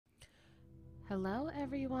Hello,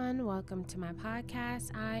 everyone. Welcome to my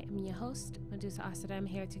podcast. I am your host, Medusa Asada. I'm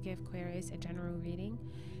here to give Aquarius a general reading.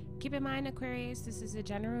 Keep in mind, Aquarius, this is a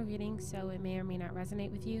general reading, so it may or may not resonate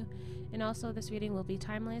with you. And also, this reading will be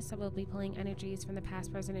timeless. I will be pulling energies from the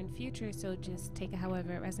past, present, and future, so just take it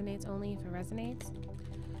however it resonates, only if it resonates.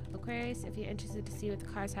 Aquarius, if you're interested to see what the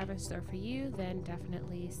cards have in store for you, then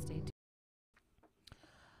definitely stay tuned.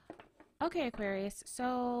 Okay, Aquarius,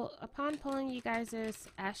 so upon pulling you guys'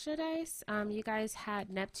 Astro Dice, you guys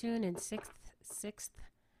had Neptune in sixth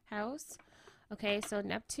house. Okay, so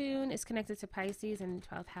Neptune is connected to Pisces in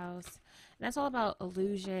 12th house. And that's all about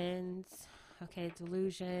illusions, okay,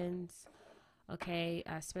 delusions, okay,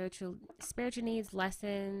 spiritual needs,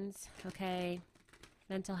 lessons, okay,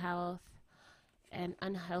 mental health, and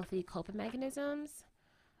unhealthy coping mechanisms,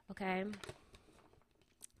 okay.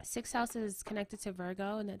 Sixth house is connected to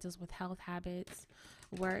Virgo, and that deals with health, habits,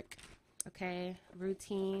 work, okay,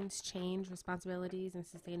 routines, change, responsibilities, and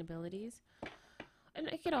sustainabilities. And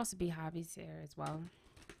it could also be hobbies here as well.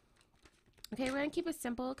 Okay, we're going to keep it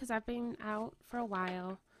simple because I've been out for a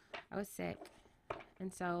while. I was sick.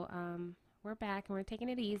 And so we're back and we're taking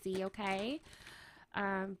it easy, okay?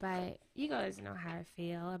 But you guys know how I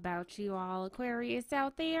feel about you all Aquarius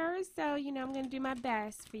out there. So, I'm going to do my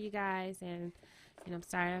best for you guys. And I'm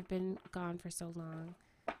sorry I've been gone for so long.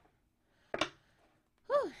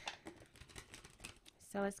 Whew.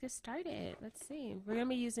 So let's get started. Let's see. We're going to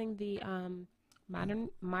be using the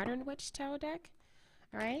Modern Witch Tarot deck.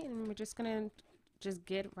 All right, and we're just going to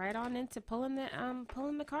get right on into pulling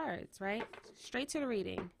the cards, right? Straight to the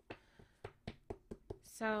reading.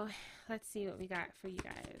 So, let's see what we got for you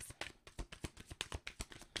guys.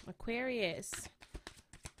 Aquarius.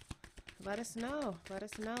 Let us know. Let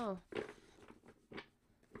us know.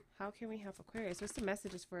 How can we help Aquarius? What's the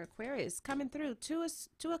messages for Aquarius coming through? Two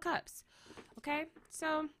of Cups. Okay,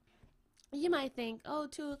 so you might think, oh,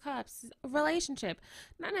 Two of Cups, relationship.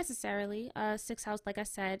 Not necessarily. Sixth house, like I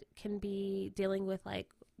said, can be dealing with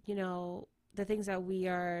the things that we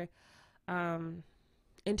are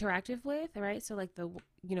interactive with, right? So like the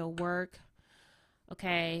work,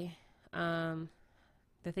 okay, the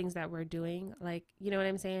things that we're doing, like, you know what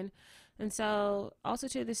I'm saying? And so also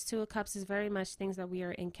too, this Two of Cups is very much things that we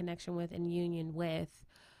are in connection with and union with,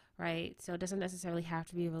 right? So it doesn't necessarily have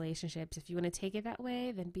to be relationships. If you want to take it that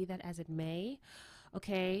way, then be that as it may,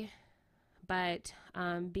 okay? But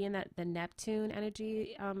being that the Neptune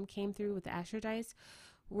energy came through with the Astro Dice,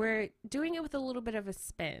 we're doing it with a little bit of a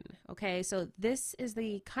spin, okay? So this is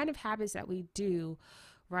the kind of habits that we do,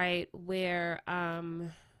 right? Where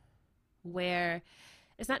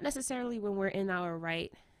it's not necessarily when we're in our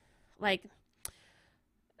right, like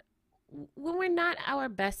when we're not our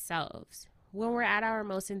best selves, when we're at our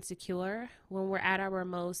most insecure, when we're at our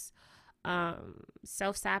most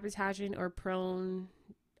self-sabotaging or prone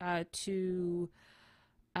to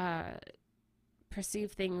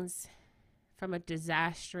perceive things from a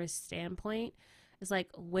disastrous standpoint, is like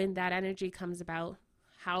when that energy comes about,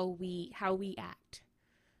 how we act,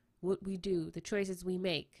 what we do, the choices we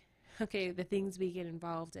make, okay, the things we get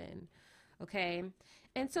involved in, okay.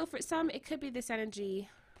 And so for some, it could be this energy,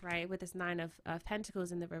 right, with this Nine of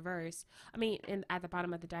Pentacles in the reverse. At the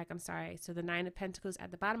bottom of the deck, I'm sorry. So the Nine of Pentacles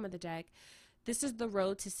at the bottom of the deck, this is the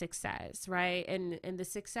road to success, right? And the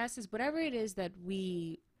success is whatever it is that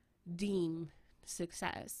we deem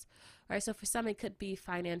success, right? So for some, it could be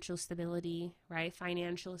financial stability, right?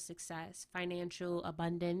 Financial success, financial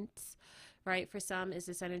abundance, right? For some, is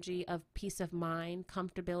this energy of peace of mind,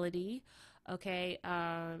 comfortability. Okay,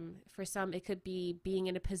 for some, it could be being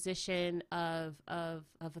in a position of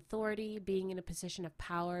authority, being in a position of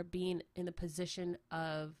power, being in a position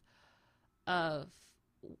of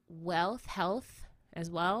wealth, health as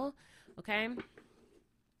well. Okay,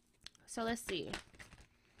 so let's see.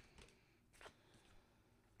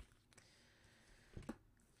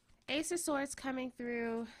 Ace of Swords coming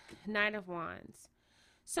through, Knight of Wands.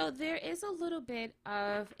 So there is a little bit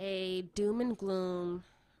of a doom and gloom,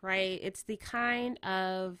 right? It's the kind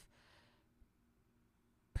of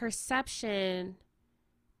perception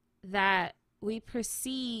that we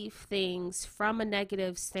perceive things from a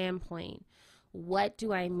negative standpoint. What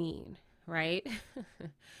do I mean, right?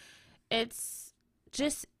 It's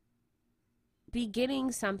just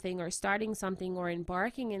beginning something or starting something or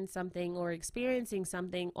embarking in something or experiencing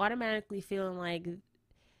something, automatically feeling like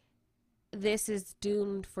this is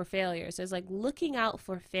doomed for failure. So it's like looking out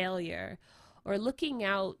for failure, or looking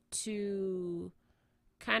out to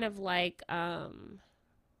kind of like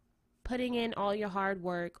putting in all your hard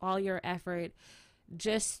work, all your effort,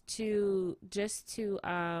 just to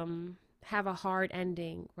have a hard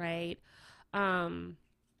ending, right?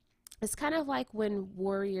 It's kind of like when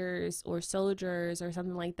warriors or soldiers or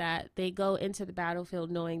something like that, they go into the battlefield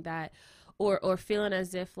knowing that, or feeling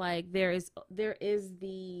as if like there is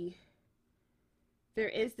the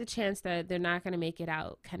chance that they're not going to make it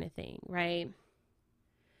out, kind of thing, right?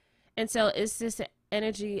 And so it's this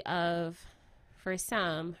energy of, for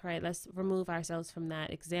some, right, let's remove ourselves from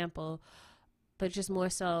that example, but just more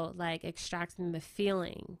so like extracting the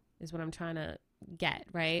feeling is what I'm trying to get,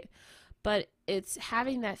 right? But it's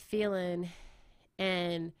having that feeling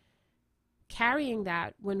and carrying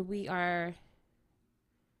that when we are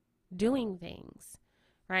doing things,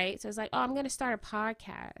 right? So it's like, oh, I'm going to start a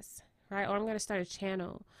podcast, right? Or I'm going to start a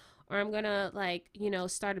channel, or I'm going to, like,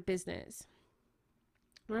 start a business,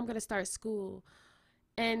 or I'm going to start school,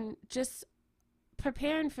 and just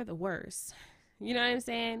preparing for the worst. You know what I'm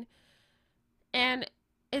saying? And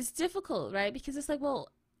it's difficult, right? Because it's like, well,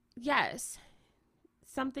 yes,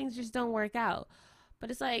 some things just don't work out. But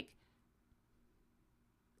it's like,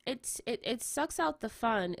 it sucks out the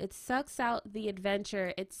fun. It sucks out the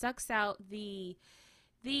adventure. It sucks out the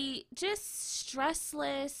just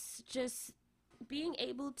stressless, just being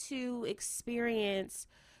able to experience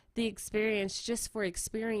the experience just for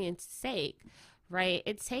experience sake, right?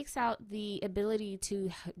 It takes out the ability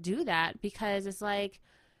to do that because it's like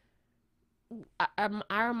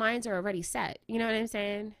our minds are already set. You know what I'm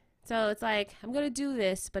saying? So it's like, I'm going to do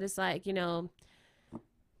this, but it's like,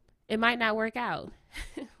 it might not work out.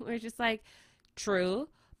 We're just like, true.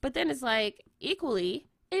 But then it's like, equally,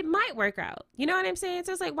 it might work out. You know what I'm saying?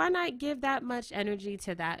 So it's like, why not give that much energy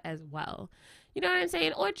to that as well? You know what I'm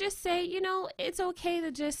saying? Or just say, it's okay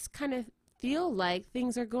to just kind of feel like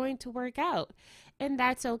things are going to work out. And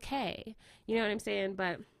that's okay. You know what I'm saying?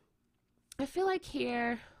 But I feel like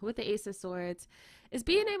here with the Ace of Swords is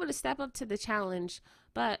being able to step up to the challenge,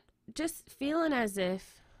 but just feeling as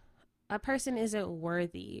if a person isn't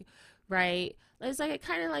worthy, right? It's like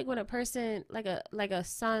kind of like when a person, like a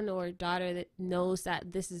son or a daughter that knows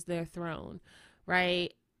that this is their throne,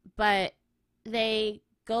 right? But they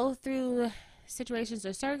go through situations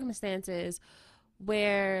or circumstances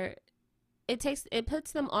where it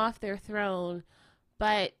puts them off their throne,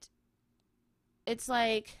 but it's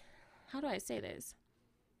like, how do I say this?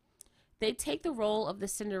 They take the role of the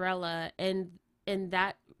Cinderella, and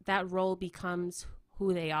that role becomes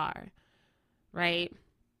who they are, right?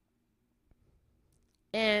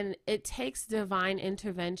 And it takes divine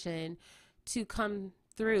intervention to come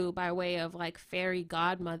through by way of like fairy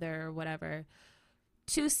godmother or whatever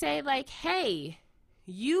to say like, hey,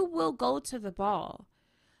 you will go to the ball.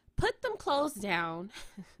 Put them clothes down.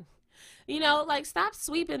 Like stop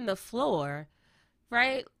sweeping the floor,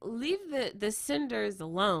 right? Leave the cinders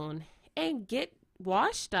alone and get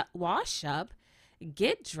wash up,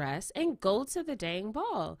 get dressed, and go to the dang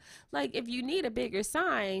ball. Like, if you need a bigger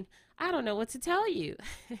sign, I don't know what to tell you.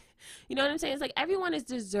 You know what I'm saying? It's like everyone is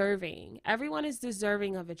deserving. Everyone is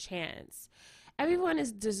deserving of a chance. Everyone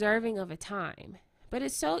is deserving of a time. But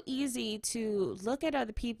it's so easy to look at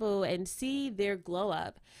other people and see their glow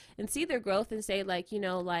up and see their growth and say, like,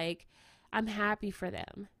 like, I'm happy for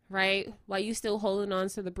them, right? While you still holding on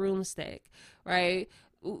to the broomstick, right?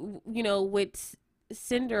 With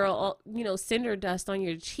cinder dust on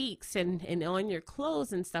your cheeks and on your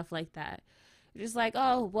clothes and stuff like that. Just like,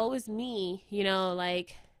 oh, woe is me,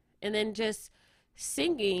 like, and then just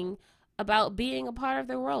singing about being a part of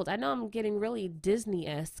the world. I know I'm getting really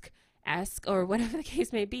Disney-esque or whatever the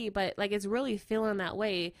case may be, but like it's really feeling that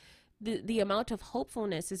way. The amount of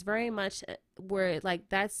hopefulness is very much where like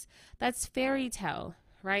that's fairy tale,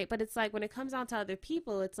 right? But it's like when it comes down to other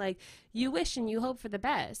people, it's like you wish and you hope for the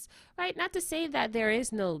best, right? Not to say that there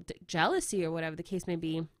is no jealousy or whatever the case may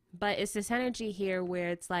be, but it's this energy here where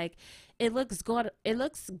it's like it looks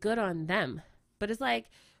good on them, but it's like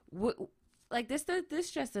like this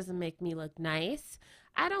dress doesn't make me look nice.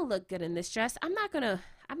 I don't look good in this dress. I'm not gonna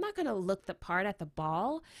look the part at the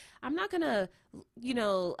ball. I'm not gonna,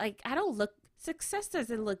 like, I don't look, success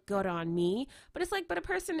doesn't look good on me. But it's like, but a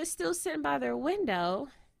person is still sitting by their window,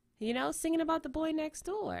 singing about the boy next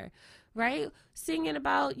door, right? Singing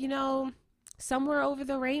about, somewhere over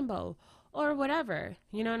the rainbow or whatever.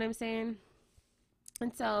 You know what I'm saying?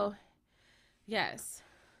 And so, yes.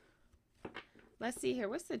 Let's see here.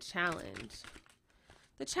 What's the challenge?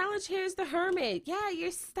 The challenge here is the Hermit. Yeah,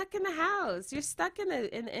 you're stuck in the house. You're stuck in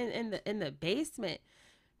the basement.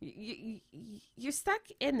 You're stuck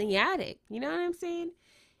in the attic. You know what I'm saying?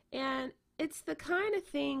 And it's the kind of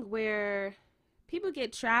thing where people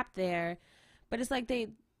get trapped there, but it's like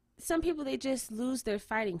some people, they just lose their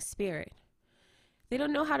fighting spirit. They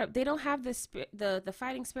don't know how to. They don't have the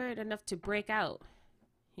fighting spirit enough to break out.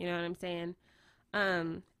 You know what I'm saying?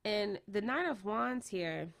 And the Nine of Wands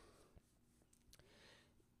here,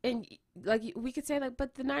 and like we could say like,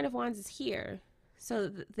 but the Nine of Wands is here,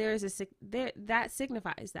 so there's a there that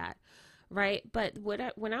signifies that, right? But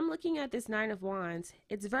when I'm looking at this Nine of Wands,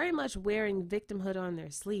 it's very much wearing victimhood on their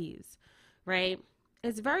sleeves, right?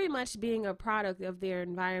 It's very much being a product of their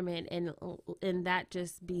environment, and that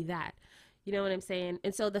just be that. You know what I'm saying?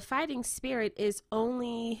 And so the fighting spirit is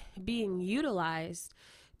only being utilized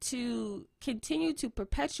to continue to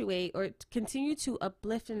perpetuate or continue to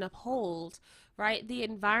uplift and uphold, right, the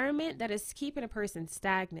environment that is keeping a person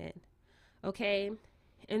stagnant. Okay?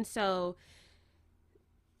 And so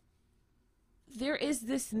there is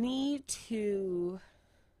this need to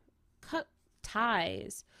cut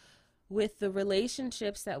ties with the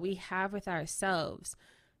relationships that we have with ourselves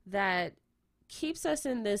that keeps us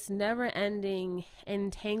in this never-ending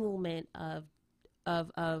entanglement of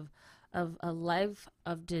of of a life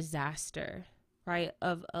of disaster, right?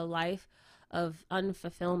 Of a life of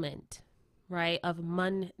unfulfillment, right? Of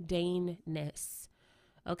mundaneness.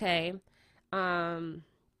 Okay? Um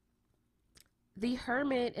the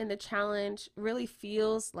Hermit in the challenge really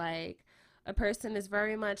feels like a person is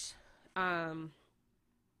very much um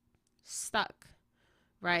stuck,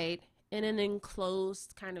 right? In an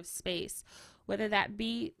enclosed kind of space, whether that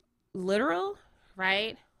be literal,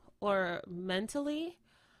 right? Or mentally,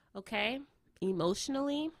 okay?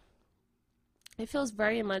 Emotionally. It feels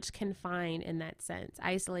very much confined in that sense,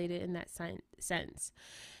 isolated in that sense.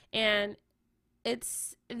 And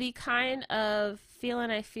it's the kind of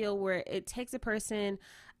feeling I feel where it takes a person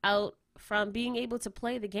out from being able to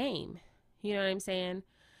play the game. You know what I'm saying?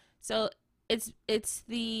 So it's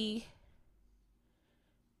the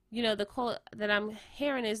the quote that I'm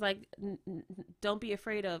hearing is like, don't be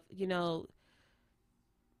afraid of, what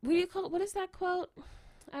do you call, what is that quote?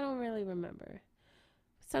 I don't really remember.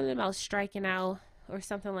 Something about striking out or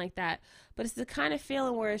something like that. But it's the kind of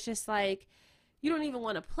feeling where it's just like, you don't even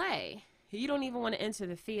want to play. You don't even want to enter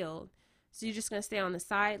the field. So you're just going to stay on the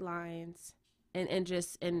sidelines and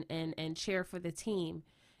just and cheer for the team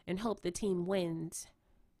and hope the team wins.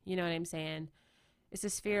 You know what I'm saying? It's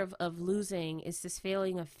this fear of losing. It's this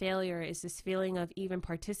feeling of failure. It's this feeling of even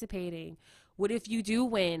participating. What if you do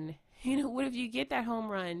win? What if you get that home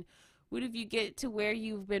run? What if you get to where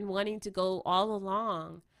you've been wanting to go all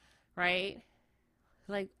along, right?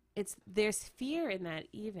 Like, there's fear in that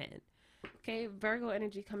even. Okay, Virgo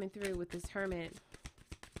energy coming through with this Hermit.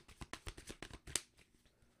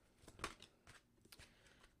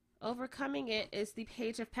 Overcoming it is the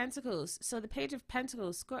Page of Pentacles. So the Page of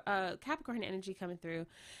Pentacles, Capricorn energy coming through.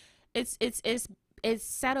 It's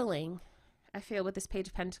settling. I feel with this Page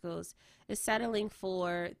of Pentacles is settling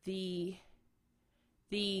for the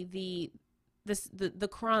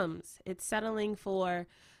crumbs. It's settling for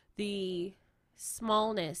the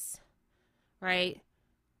smallness, right?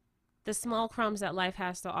 The small crumbs that life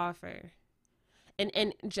has to offer,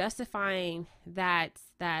 and justifying that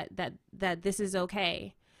this is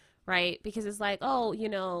okay, right? Because it's like,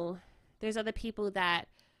 oh, there's other people that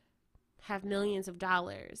have millions of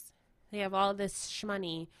dollars. They have all this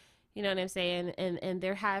shmoney, you know what I'm saying? And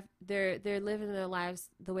they're living their lives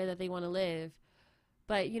the way that they want to live.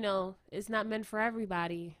 But, it's not meant for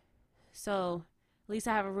everybody. So, at least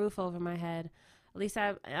I have a roof over my head. At least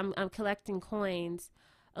I'm collecting coins.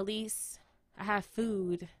 At least I have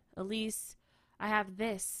food. At least I have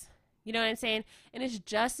this. You know what I'm saying? And it's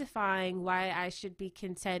justifying why I should be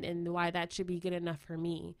content and why that should be good enough for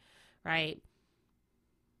me, right?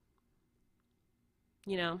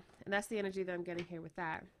 And that's the energy that I'm getting here with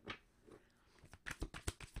that.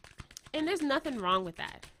 And there's nothing wrong with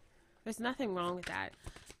that. There's nothing wrong with that.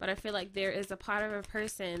 But I feel like there is a part of a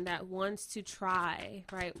person that wants to try,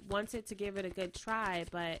 right? Wants it to give it a good try,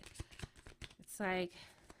 but it's like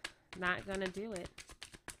not gonna do it.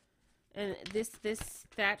 And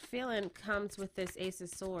that feeling comes with this Ace of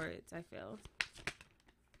Swords, I feel.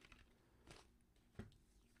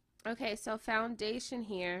 Okay, so foundation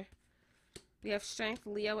here. We have Strength,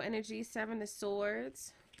 Leo energy, Seven of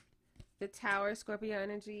Swords. The Tower, Scorpio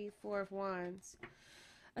energy, Four of Wands.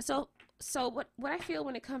 So what I feel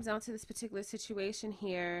when it comes down to this particular situation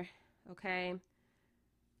here, okay?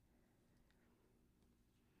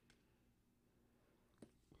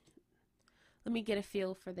 Let me get a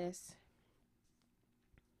feel for this.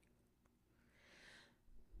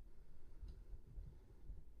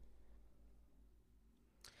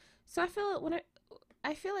 So I feel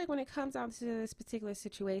like when it comes down to this particular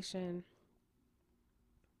situation,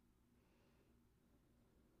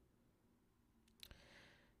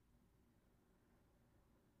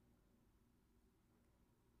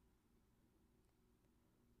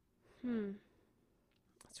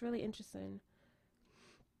 it's It's really interesting.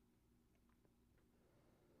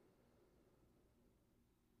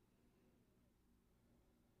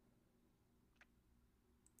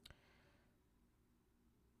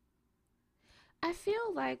 I feel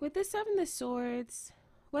like with the Seven of Swords,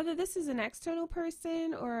 whether this is an external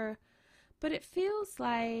person or, but it feels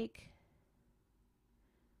like,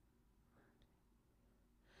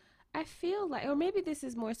 I feel like, or maybe this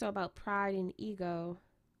is more so about pride and ego.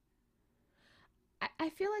 I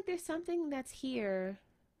feel like there's something that's here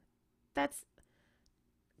that's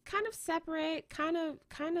kind of separate, kind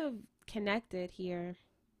of connected here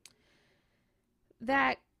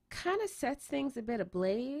that kind of sets things a bit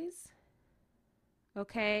ablaze.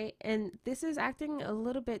 Okay, and this is acting a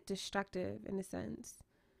little bit destructive in a sense.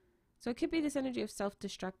 So it could be this energy of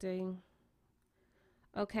self-destructing.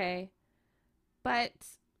 Okay, but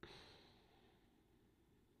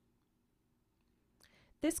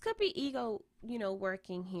this could be ego,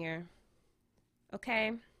 working here.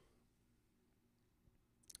 Okay,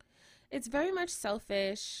 it's very much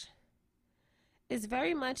selfish. It's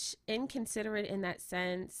very much inconsiderate in that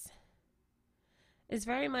sense. It's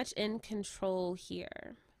very much in control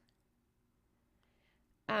here.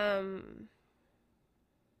 Um,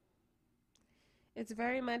 it's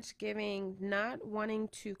very much giving not wanting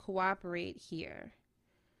to cooperate here.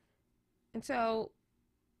 And so,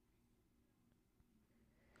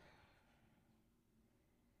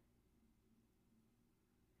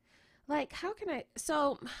 like, how can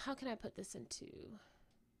I put this into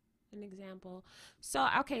an example? So,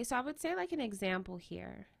 okay, so I would say like an example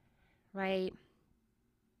here, right?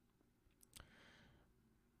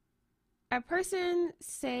 A person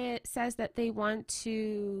says that they want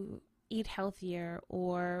to eat healthier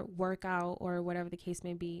or work out or whatever the case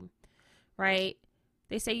may be, right?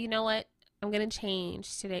 They say, you know what? I'm going to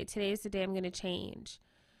change today. Today is the day I'm going to change.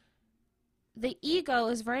 The ego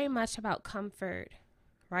is very much about comfort,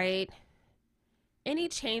 right? Any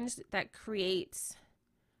change that creates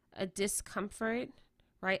a discomfort,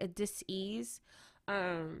 right? A dis-ease,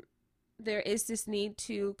 there is this need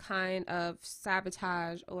to kind of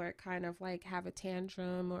sabotage or kind of like have a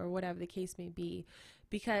tantrum or whatever the case may be.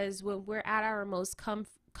 Because when we're at our most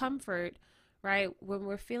comfort, right? When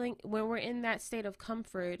we're in that state of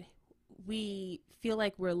comfort, we feel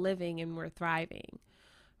like we're living and we're thriving,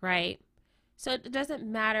 right? So it doesn't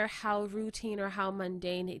matter how routine or how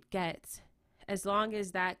mundane it gets. As long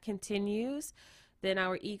as that continues, then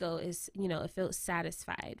our ego is, it feels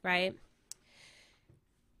satisfied, right?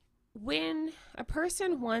 When a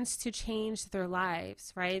person wants to change their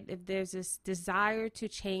lives, right? If there's this desire to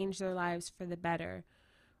change their lives for the better,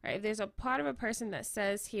 right? If there's a part of a person that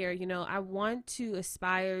says here, I want to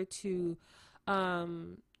aspire to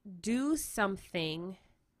do something,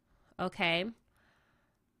 okay?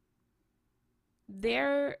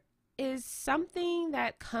 There is something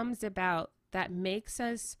that comes about that makes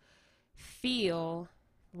us feel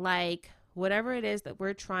like whatever it is that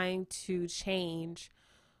we're trying to change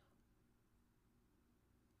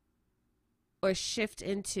or shift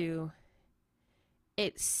into,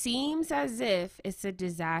 it seems as if it's a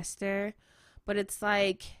disaster, but it's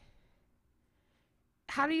like,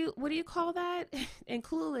 what do you call that? In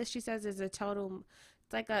Clueless, she says it's a total,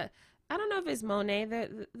 it's like a, I don't know if it's Monet,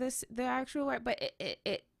 the actual word, but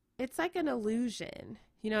it's like an illusion.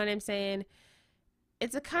 You know what I'm saying?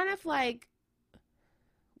 It's a kind of like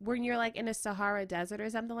when you're like in a Sahara desert or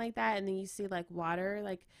something like that, and then you see like water,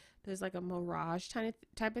 like there's like a mirage type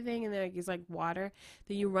of thing, and then it's like water.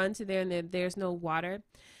 Then you run to there, and there's no water.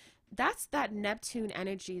 That's that Neptune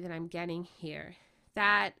energy that I'm getting here.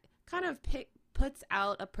 That kind of puts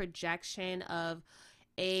out a projection of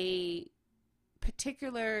a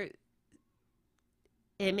particular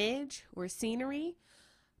image or scenery,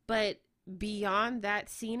 but beyond that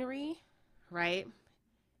scenery, right,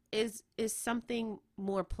 is something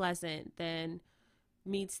more pleasant than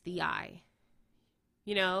meets the eye,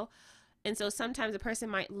 you know? And so sometimes a person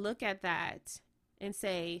might look at that and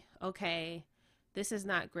say, okay, this is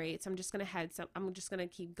not great. So I'm just going to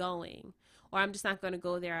keep going, or I'm just not going to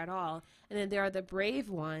go there at all. And then there are the brave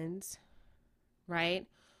ones, right?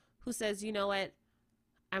 Who says, you know what?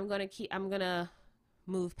 I'm going to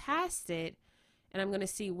move past it, and I'm going to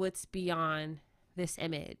see what's beyond this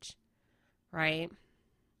image, right?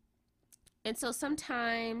 And so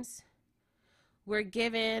sometimes we're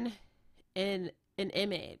given an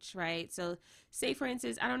image, right? So say for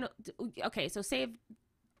instance, I don't know, okay, so say if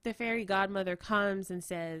the fairy godmother comes and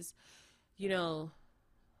says, go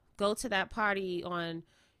to that party on,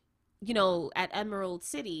 at Emerald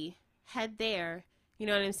City, head there, you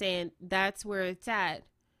know what I'm saying? That's where it's at.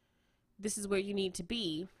 This is where you need to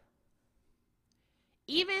be.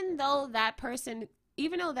 even though that person,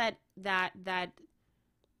 even though that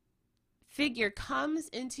figure comes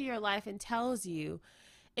into your life and tells you,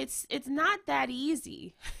 it's not that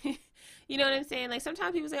easy. You know what I'm saying? Like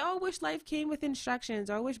sometimes people say, "Oh, I wish life came with instructions,"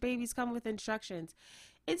 or "I wish babies come with instructions."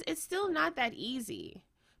 It's still not that easy,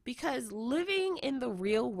 because living in the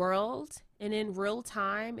real world and in real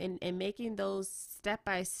time, and making those step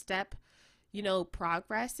by step,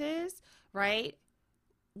 progresses, right?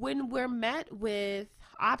 When we're met with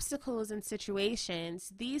obstacles and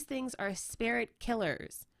situations, these things are spirit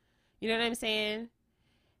killers. You know what I'm saying?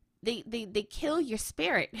 They kill your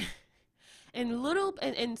spirit. And little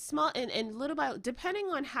and small and little by, depending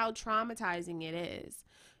on how traumatizing it is,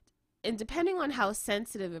 and depending on how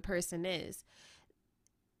sensitive a person is,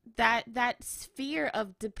 that sphere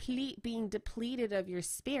of being depleted of your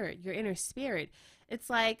spirit, your inner spirit, it's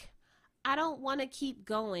like, I don't want to keep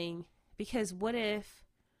going, because what if,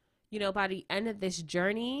 by the end of this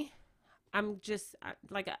journey, I'm just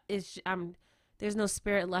like, there's no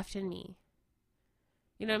spirit left in me.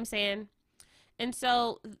 You know what I'm saying? And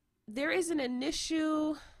so there is an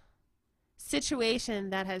initial situation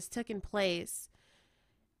that has taken place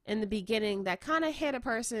in the beginning that kind of hit a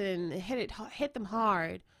person, hit them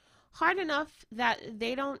hard enough that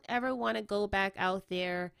they don't ever want to go back out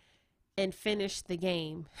there and finish the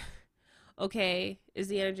game. Okay, is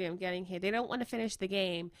the energy I'm getting here. They don't want to finish the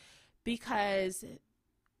game, because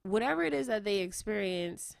whatever it is that they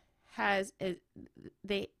experience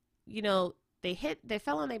they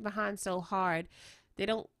fell on their behind so hard, they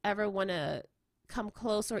don't ever want to come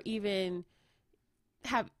close, or even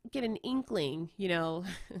get an inkling,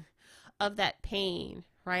 of that pain,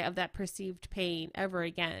 right? Of that perceived pain ever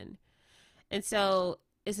again. And so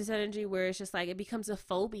it's this energy where it's just like, it becomes a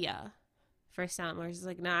phobia for some, where it's just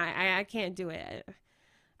like, nah, I can't do it.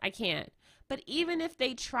 I can't. But even if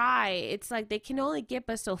they try, it's like they can only get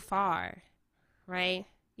but so far, right?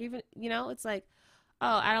 Even, it's like,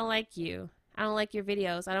 oh, I don't like you. I don't like your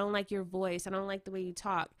videos. I don't like your voice. I don't like the way you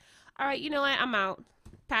talk. All right, you know what? I'm out.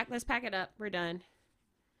 Let's pack it up. We're done.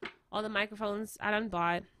 All the microphones I done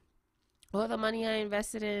bought. All the money I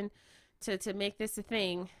invested in to make this a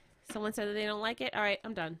thing. Someone said that they don't like it. All right,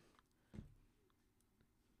 I'm done.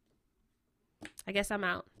 I guess I'm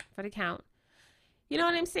out for the count. You know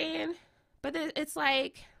what I'm saying? But it's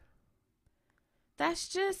like, that's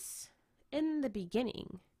just in the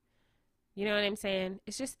beginning. You know what I'm saying?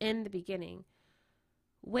 It's just in the beginning.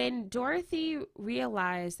 When Dorothy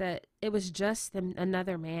realized that it was just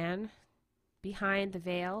another man behind the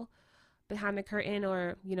veil, behind the curtain,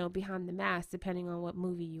 or, behind the mask, depending on what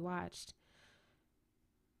movie you watched,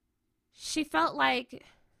 she felt like,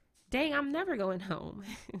 dang, I'm never going home.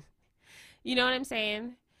 You know what I'm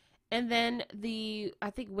saying? And then I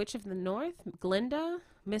think Witch of the North, Glinda,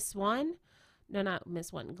 Miss One, no, not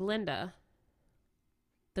Miss One, Glinda,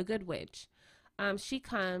 the good witch, she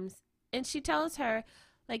comes and she tells her,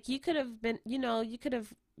 like, you could have been, you could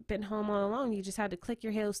have been home all along. You just had to click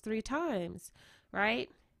your heels 3 times, right?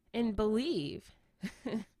 And believe.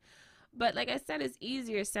 But like I said, it's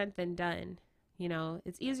easier said than done.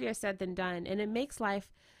 It's easier said than done. And it makes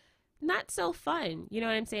life not so fun. You know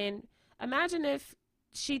what I'm saying? Imagine if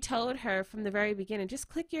she told her from the very beginning, just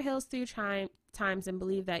click your heels 3 times and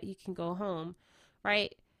believe that you can go home,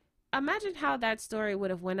 right? Imagine how that story would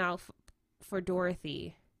have went out for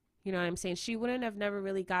Dorothy. You know what I'm saying? She wouldn't have never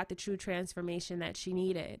really got the true transformation that she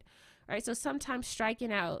needed, right? So sometimes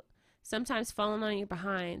striking out, sometimes falling on your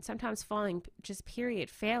behind, sometimes falling, just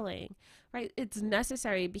period, failing, right? It's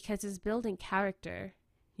necessary, because it's building character.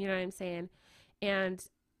 You know what I'm saying? And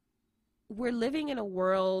we're living in a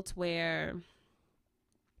world where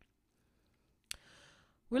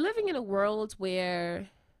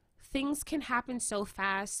things can happen so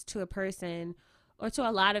fast to a person, or to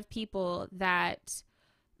a lot of people, that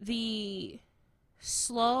the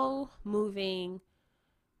slow moving,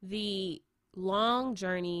 the long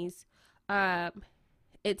journeys,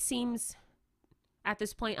 it seems at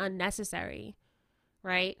this point unnecessary,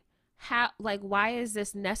 right? Why is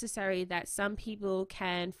this necessary, that some people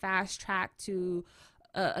can fast track to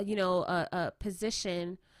a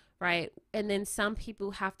position, right? And then some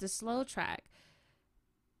people have to slow track.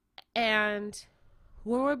 And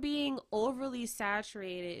when we're being overly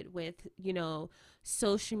saturated with,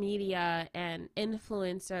 social media and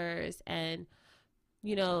influencers and,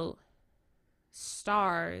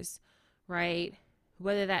 stars, right?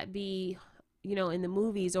 Whether that be, in the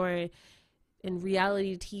movies, or in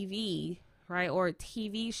reality TV, right? Or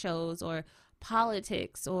TV shows, or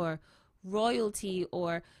politics, or royalty,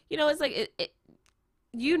 or, it's like,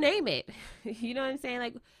 you name it. You know what I'm saying?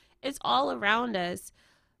 Like, it's all around us.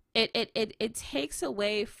 it takes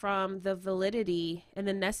away from the validity and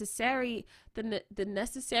the necessary the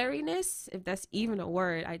necessariness, if that's even a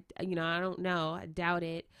word. I don't know, I doubt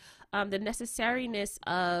it. The necessariness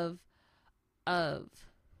of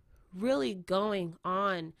really going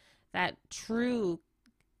on that true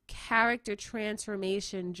character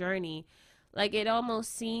transformation journey. Like, it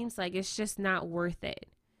almost seems like it's just not worth it.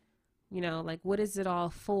 Like, what is it all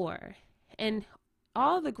for? And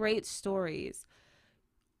all the great stories,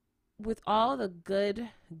 with all the good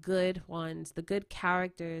ones, the good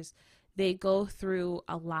characters, they go through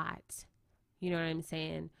a lot. You know what I'm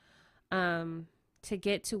saying? To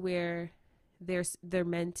get to where they're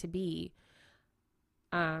meant to be.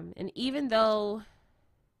 And even though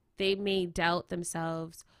they may doubt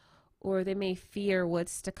themselves, or they may fear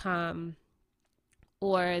what's to come,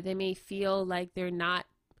 or they may feel like they're not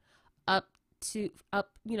up to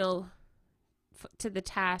the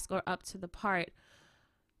task or up to the part,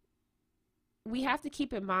 we have to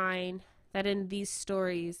keep in mind that in these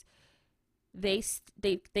stories, they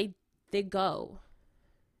go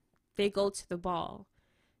to the ball,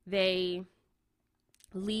 they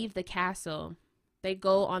leave the castle, they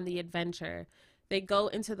go on the adventure, they go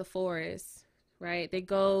into the forest, right? They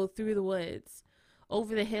go through the woods,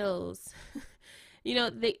 over the hills.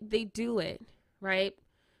 They do it, right?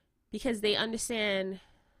 Because they understand,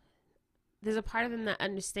 there's a part of them that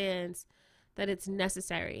understands that it's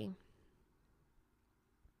necessary.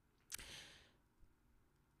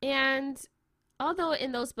 And although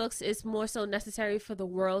in those books it's more so necessary for the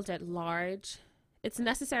world at large, it's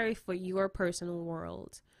necessary for your personal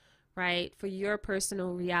world, right? For your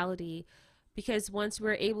personal reality. Because once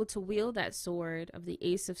we're able to wield that sword of the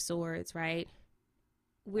Ace of Swords, right,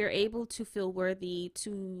 we're able to feel worthy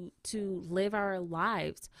to live our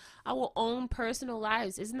lives, our own personal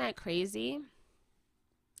lives. Isn't that crazy?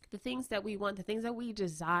 The things that we want, the things that we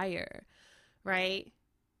desire, right?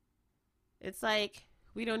 It's like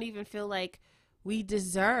we don't even feel like we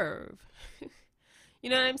deserve. You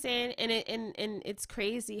know what I'm saying? And it's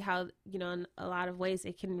crazy how, in a lot of ways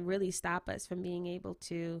it can really stop us from being able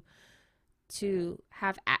to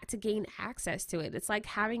gain access to it. It's like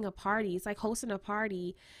having a party. It's like hosting a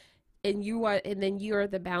party, and then you're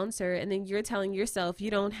the bouncer, and then you're telling yourself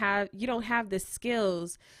you don't have the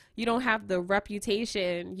skills, you don't have the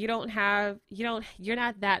reputation, you're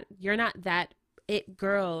not that it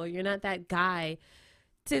girl, you're not that guy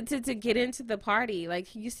to get into the party.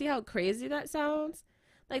 Like, you see how crazy that sounds?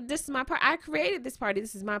 Like, this is my part. I created this party.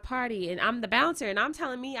 This is my party, and I'm the bouncer, and I'm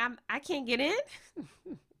telling me I can't get in.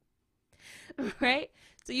 Right?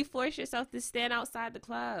 So you force yourself to stand outside the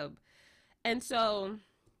club. And so,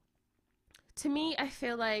 to me, I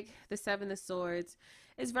feel like the Seven of Swords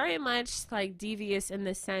is very much like devious in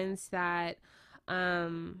the sense that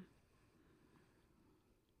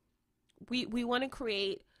we want to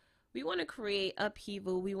create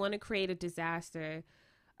upheaval. We want to create a disaster,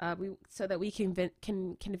 so that we can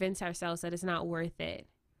convince ourselves that it's not worth it,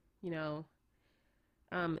 so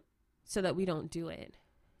that we don't do it,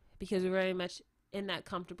 because we're very much in that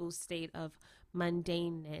comfortable state of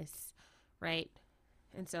mundaneness, right?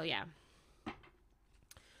 And so, yeah.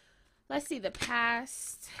 Let's see the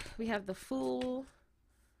past. We have the Fool.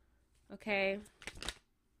 Okay.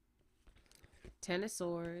 Ten of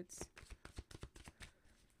Swords.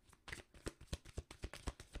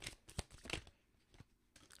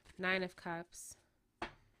 Nine of Cups.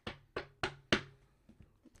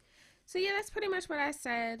 So, yeah, that's pretty much what I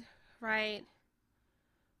said, right?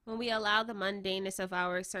 When we allow the mundaneness of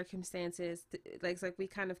our circumstances, like we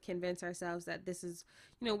kind of convince ourselves that this is,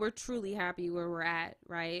 we're truly happy where we're at,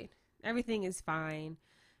 right? Everything is fine,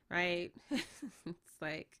 right? It's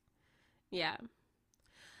like, yeah.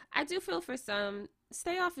 I do feel for some,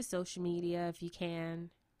 stay off of social media if you can.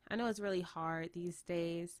 I know it's really hard these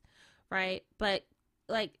days, right? But,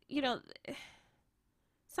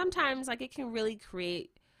 sometimes, it can really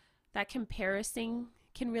create that comparison.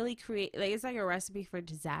 Can really create, it's like a recipe for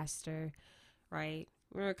disaster, right?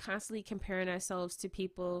 We're constantly comparing ourselves to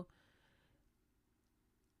people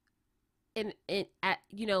in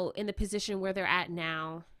the position where they're at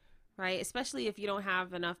now, right? Especially if you don't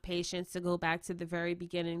have enough patience to go back to the very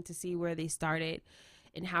beginning to see where they started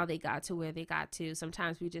and how they got to where they got to.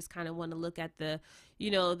 Sometimes we just kind of want to look at the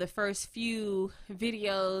first few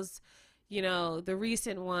videos, the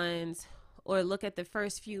recent ones, or look at the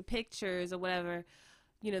first few pictures or whatever,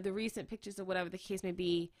 the recent pictures or whatever the case may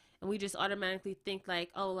be, and we just automatically think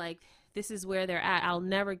this is where they're at. I'll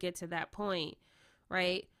never get to that point,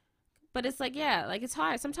 right? But it's it's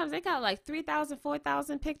hard. Sometimes they got 3,000,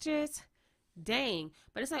 4,000 pictures. Dang.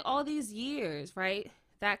 But it's all these years, right?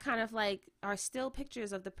 that kind of like are still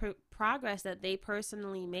pictures of the progress that they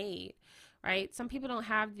personally made, right? Some people don't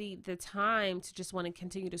have the time to just want to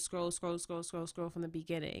continue to scroll from the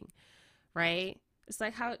beginning, right? It's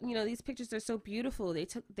like how, you know, these pictures are so beautiful.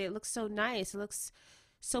 They look so nice. It looks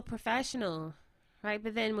so professional, right?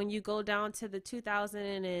 But then when you go down to the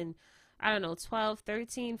 2000 and I don't know, 12,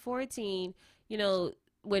 13, 14, you know,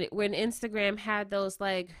 when Instagram had those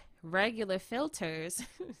like regular filters,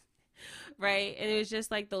 right? And it was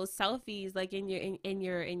just like those selfies like in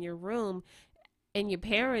your room in your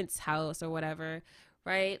parents' house or whatever,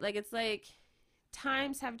 right? Like it's like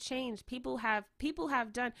times have changed. People have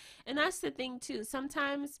done, and that's the thing too.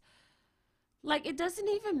 Sometimes like it doesn't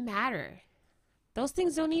even matter. Those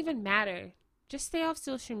things don't even matter. Just stay off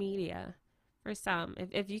social media for some.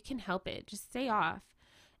 If you can help it, just stay off.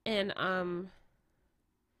 And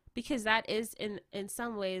because that is in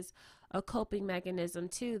some ways a coping mechanism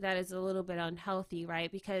too that is a little bit unhealthy,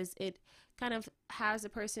 right? Because it kind of has a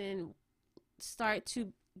person start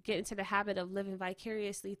to get into the habit of living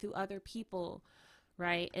vicariously through other people,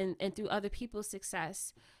 right? And through other people's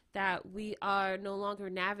success, that we are no longer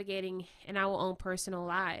navigating in our own personal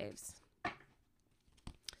lives.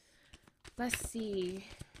 Let's see.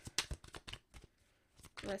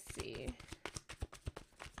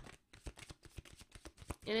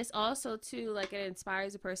 And it's also too like it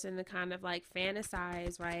inspires a person to kind of like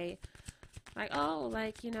fantasize, right? Like, oh,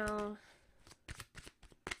 like, you know,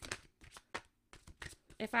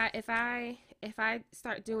 if I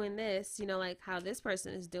start doing this, you know, like how this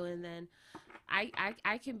person is doing, then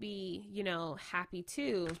I can be, you know, happy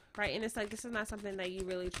too, right? And it's like this is not something that you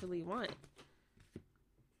really truly want.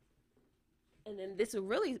 And then this will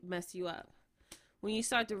really mess you up when you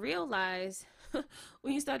start to realize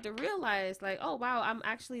like, oh wow, I'm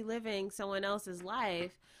actually living someone else's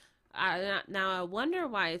life. Now I wonder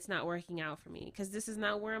why it's not working out for me, because this is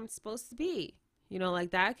not where I'm supposed to be. You know,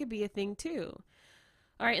 like that could be a thing too.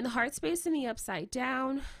 All right, in the heart space in the upside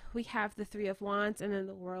down, we have the Three of Wands and then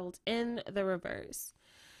the World in the reverse.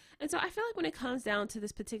 And so I feel like when it comes down to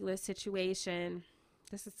this particular situation,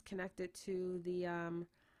 this is connected to the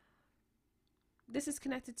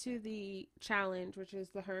challenge, which is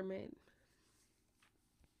the Hermit.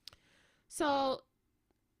 So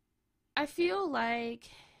I feel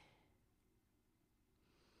like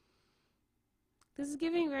this is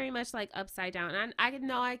giving very much like upside down. And I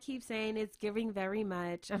know I keep saying it's giving very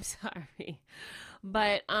much. I'm sorry.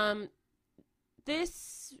 But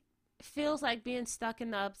this feels like being stuck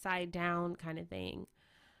in the upside down kind of thing,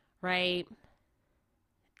 right?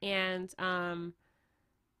 And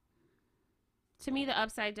to me the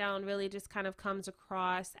upside down really just kind of comes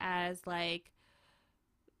across as like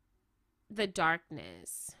the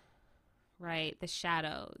darkness, right? The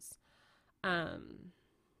shadows.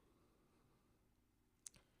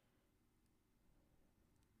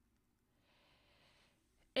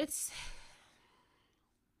 It's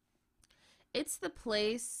the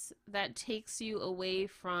place that takes you away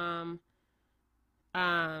from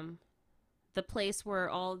the place where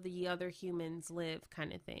all the other humans live,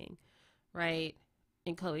 kind of thing, right?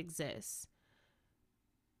 And coexist.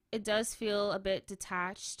 It does feel a bit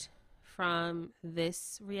detached from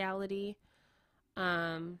this reality.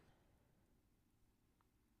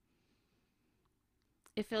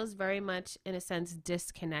 It feels very much, in a sense,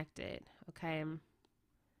 disconnected, okay?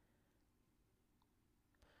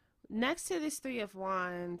 Next to this Three of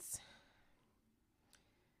Wands,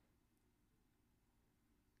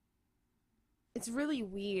 it's really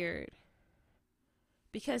weird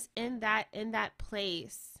because in that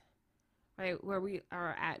place, right, where we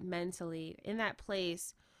are at mentally, in that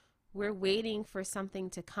place, we're waiting for something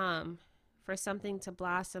to come, for something to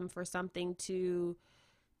blossom, for something to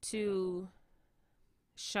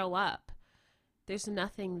show up. There's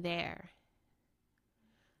nothing there.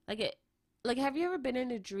 Like have you ever been in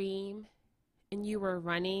a dream and you were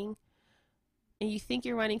running and you think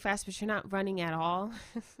you're running fast but you're not running at all?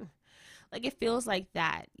 Like it feels like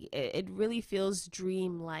that. It really feels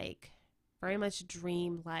dream-like, very much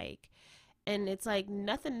dream-like. And it's like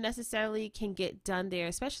nothing necessarily can get done there,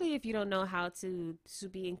 especially if you don't know how to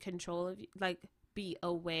be in control of, like, be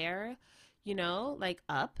aware, you know, like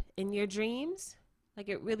up in your dreams. Like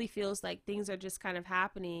it really feels like things are just kind of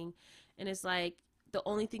happening, and it's like the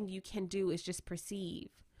only thing you can do is just perceive,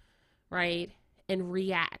 right? And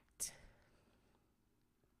react.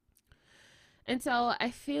 And so I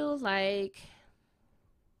feel like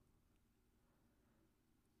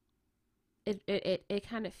it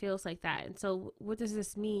kind of feels like that. And so what does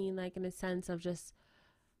this mean, like in a sense of just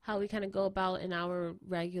how we kind of go about in our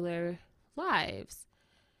regular lives?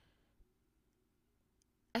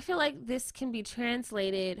 I feel like this can be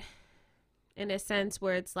translated in a sense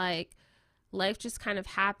where it's like life just kind of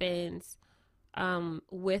happens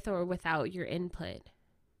with or without your input,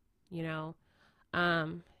 you know?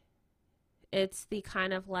 Um, it's the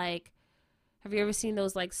kind of like, have you ever seen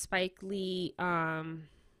those like Spike Lee, the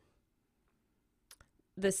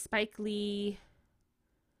Spike Lee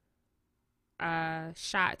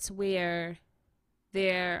shots where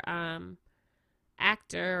their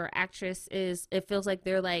actor or actress is, it feels like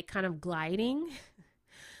they're like kind of gliding.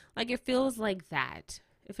 Like it feels like that.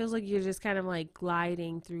 It feels like you're just kind of like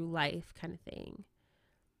gliding through life kind of thing.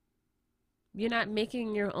 You're not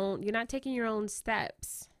making your own, you're not taking your own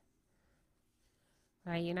steps,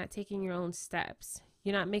 right? You're not taking your own steps.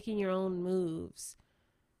 You're not making your own moves.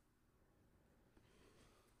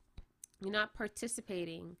 You're not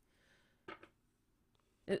participating.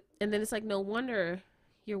 And then it's like, no wonder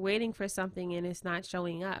you're waiting for something and it's not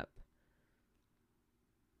showing up.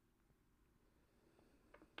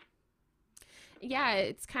 Yeah,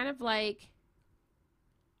 it's kind of like,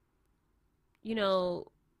 you know,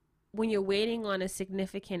 when you're waiting on a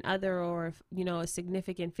significant other or, you know, a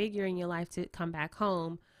significant figure in your life to come back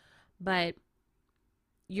home, but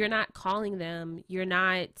you're not calling them, you're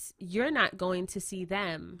not going to see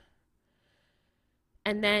them.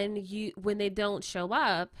 And then you, when they don't show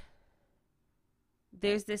up,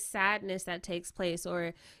 there's this sadness that takes place,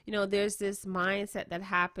 or you know, there's this mindset that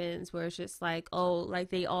happens where it's just like, oh, like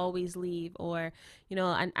they always leave, or you know,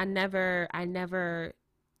 I never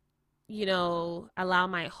you know, allow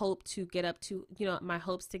my hope to get up to, you know, my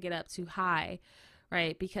hopes to get up too high,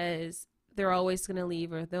 right? Because they're always going to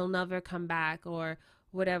leave or they'll never come back or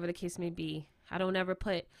whatever the case may be. I don't ever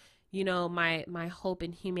put, you know, my hope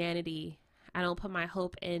in humanity. I don't put my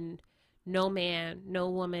hope in no man, no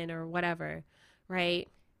woman or whatever, right?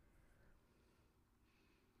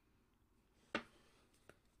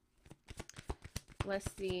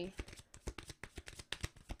 Let's see.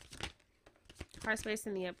 Heart space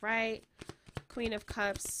in the upright. Queen of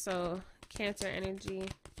Cups, so Cancer energy.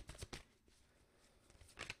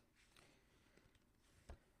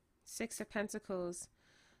 Six of Pentacles.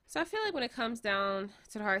 So I feel like when it comes down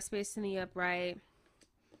to the heart space in the upright,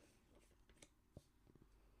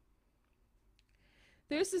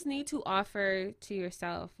 there's this need to offer to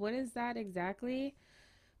yourself. What is that exactly?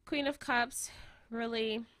 Queen of Cups,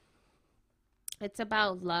 really, it's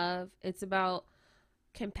about love. It's about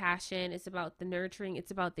compassion. It's about the nurturing.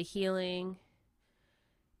 It's about the healing.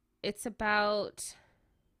 It's about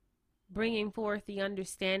bringing forth the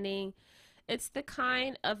understanding. It's the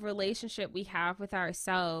kind of relationship we have with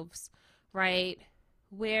ourselves, right?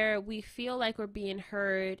 Where we feel like we're being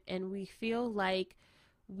heard and we feel like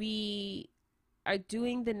we are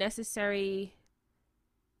doing the necessary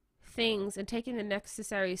things and taking the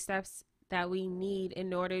necessary steps that we need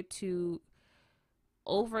in order to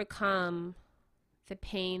overcome the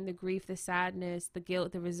pain, the grief, the sadness, the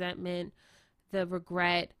guilt, the resentment, the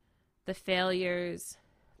regret, the failures,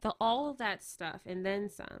 the all of that stuff and then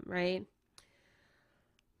some, right?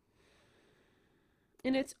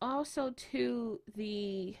 And it's also to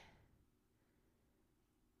the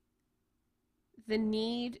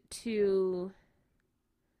need to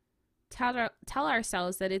tell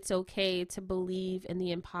ourselves that it's okay to believe in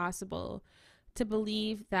the impossible, to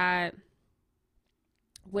believe that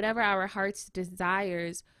whatever our heart's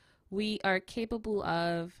desires, we are capable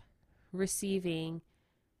of receiving,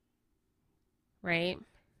 right?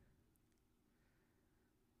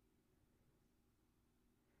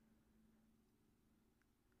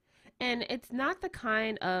 And it's not the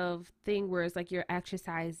kind of thing where it's like you're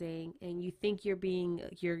exercising and you think you're,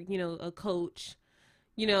 you know, a coach,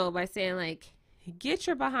 you know, by saying like, get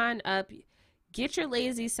your behind up, get your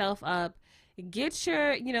lazy self up, get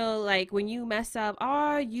your, you know, like when you mess up,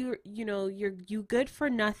 oh, you know, you good for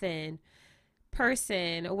nothing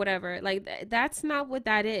person or whatever. Like that's not what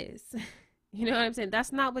that is. You know what I'm saying?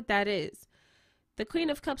 That's not what that is. The Queen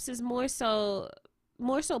of Cups is more so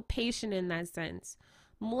patient in that sense,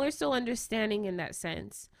 more so understanding in that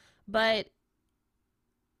sense. But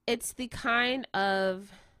it's the kind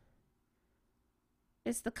of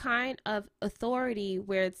authority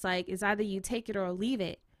where it's like it's either you take it or leave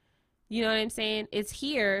it. You know what I'm saying? It's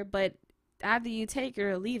here, but either you take it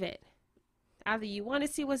or leave it. Either you want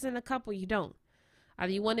to see what's in the cup or you don't.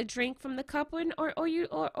 Either you want to drink from the cup or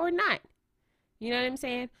not. You know what I'm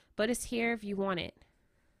saying? But it's here if you want it.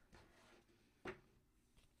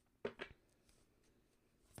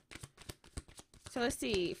 So let's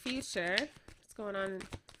see, future. What's going on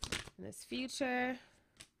in this future?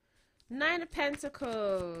 Nine of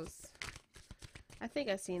Pentacles. I think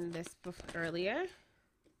I've seen this before, earlier.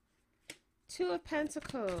 Two of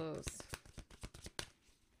Pentacles.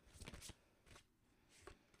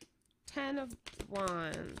 Ten of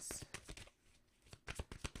Wands.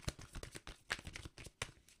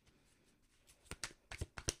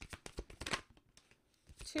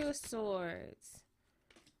 Two of Swords.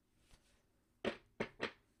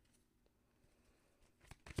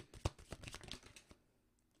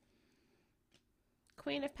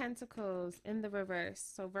 Queen of Pentacles in the reverse.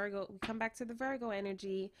 So Virgo, we come back to the Virgo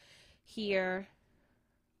energy here.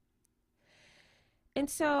 And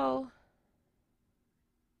so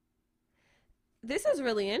this is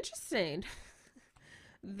really interesting.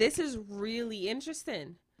 This is really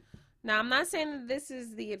interesting. Now, I'm not saying that this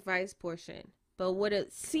is the advice portion, but what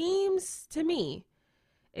it seems to me,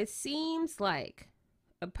 it seems like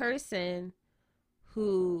a person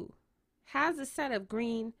who has a set of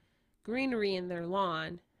greenery in their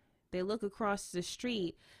lawn. They look across the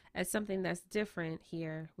street at something that's different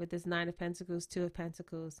here with this Nine of Pentacles, Two of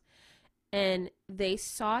Pentacles, and they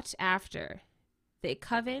sought after, they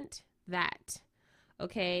covet that,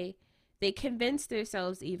 okay? They convince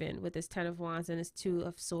themselves, even with this Ten of Wands and this Two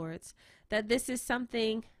of Swords, that this is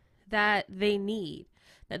something that they need,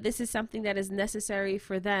 that this is something that is necessary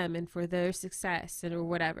for them and for their success and or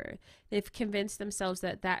whatever. They've convinced themselves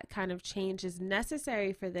that that kind of change is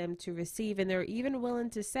necessary for them to receive, and they're even willing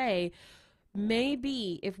to say,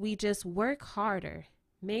 maybe if we just work harder,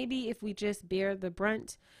 maybe if we just bear the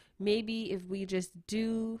brunt, maybe if we just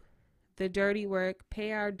do the dirty work,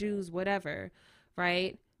 pay our dues, whatever,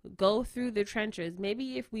 right? Go through the trenches.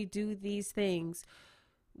 Maybe if we do these things,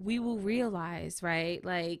 we will realize, right?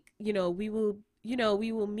 Like, we will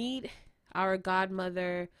meet our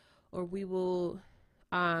godmother, or we will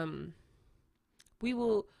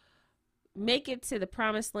make it to the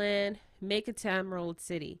promised land, make it to Emerald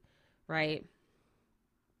City, right?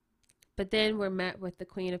 But then we're met with the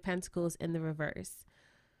Queen of Pentacles in the reverse.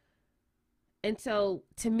 And so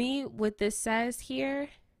to me, what this says here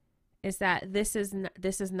is that this is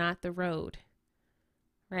not the road,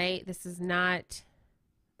 right? This is not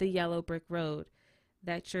the yellow brick road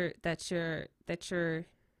that you're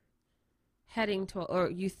heading to, or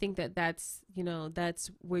you think that that's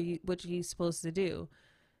what you're supposed to do.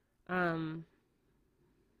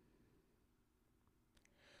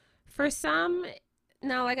 For some,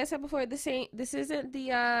 now, like I said before, this isn't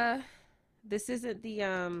the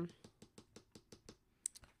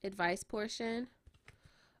advice portion,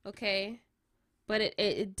 okay? But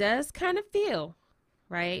it does kind of feel,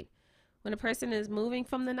 right, when a person is moving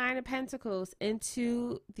from the Nine of Pentacles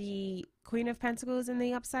into the Queen of Pentacles in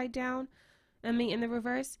the upside down, in the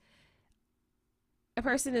reverse, a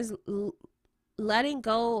person is letting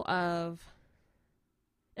go of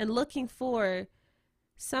and looking for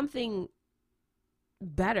something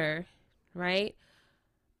better, right?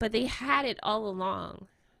 But they had it all along,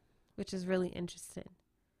 which is really interesting.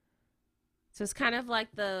 So it's kind of like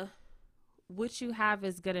what you have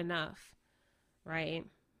is good enough, right?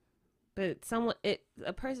 But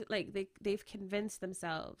a person, like they've convinced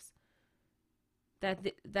themselves that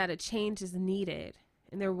a change is needed,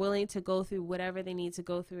 and they're willing to go through whatever they need to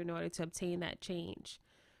go through in order to obtain that change.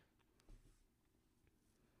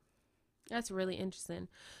 That's really interesting.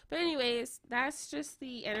 But anyways, that's just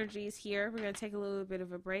the energies here. We're going to take a little bit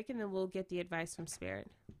of a break, and then we'll get the advice from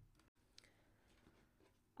Spirit.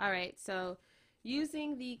 All right, so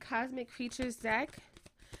using the Cosmic Creatures deck,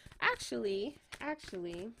 actually, I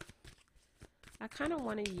kind of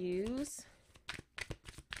want to use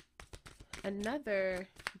another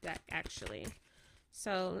deck, actually.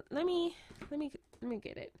 So let me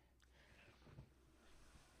get it.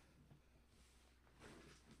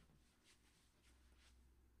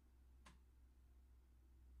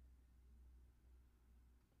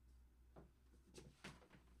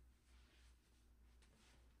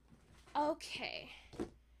 Okay,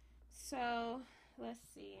 so let's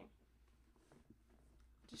see.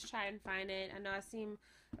 Just try and find it. I know I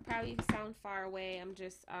probably sound far away. I'm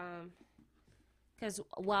just because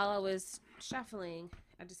while I was shuffling,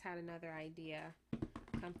 I just had another idea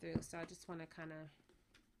come through. So I just want to kind of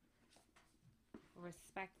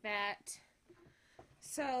respect that.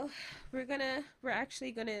 So we're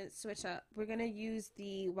actually gonna switch up. We're gonna use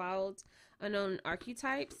the Wild Unknown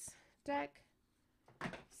Archetypes deck.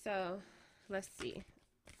 So let's see.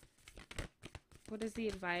 What is the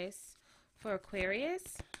advice for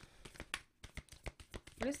Aquarius?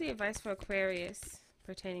 What is the advice for Aquarius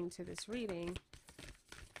pertaining to this reading?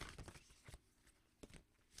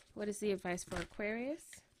 What is the advice for Aquarius?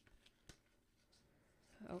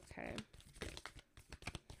 Okay.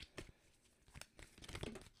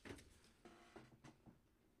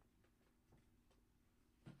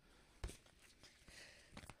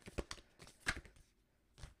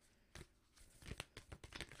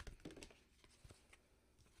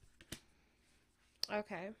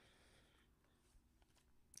 Okay.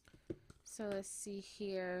 So let's see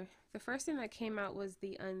here. The first thing that came out was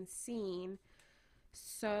the unseen.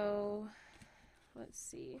 So let's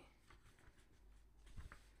see.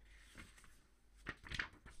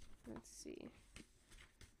 Let's see.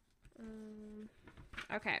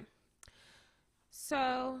 Okay.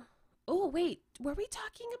 So, oh, wait. Were we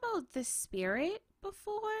talking about the spirit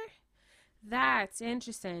before? That's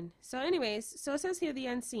interesting. So, anyways, so it says here the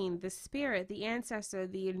unseen, the spirit, the ancestor,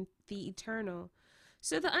 the eternal.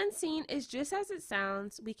 So the unseen is just as it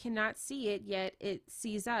sounds. We cannot see it, yet it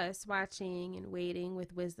sees us watching and waiting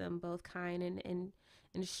with wisdom, both kind and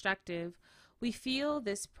instructive. We feel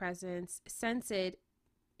this presence, sense it,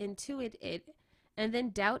 intuit it, and then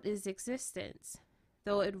doubt its existence.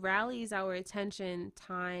 Though it rallies our attention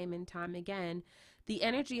time and time again, the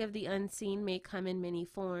energy of the unseen may come in many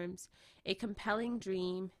forms: a compelling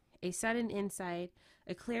dream, a sudden insight,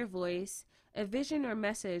 a clear voice, a vision or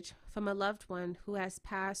message from a loved one who has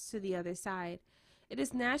passed to the other side. It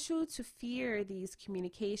is natural to fear these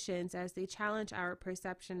communications as they challenge our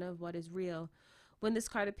perception of what is real. When this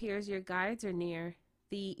card appears, your guides are near.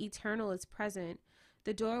 The eternal is present.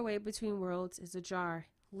 The doorway between worlds is ajar.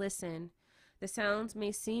 Listen. The sounds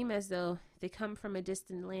may seem as though they come from a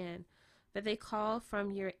distant land, but they call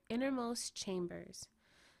from your innermost chambers.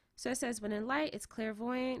 So it says, when in light, it's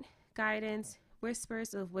clairvoyant guidance,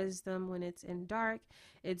 whispers of wisdom. When it's in dark,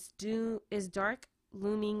 it's dark,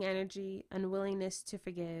 looming energy, unwillingness to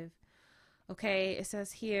forgive. Okay, it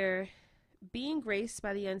says here, being graced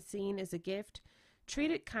by the unseen is a gift.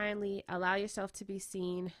 Treat it kindly. Allow yourself to be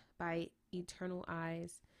seen by eternal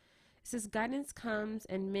eyes. It says guidance comes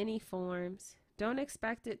in many forms. Don't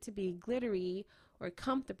expect it to be glittery or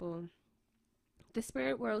comfortable. The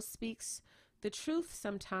spirit world speaks the truth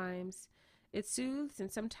sometimes. It soothes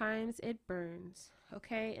and sometimes it burns.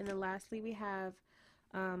 Okay, and then lastly we have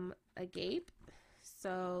agape.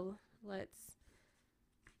 So let's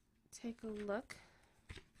take a look.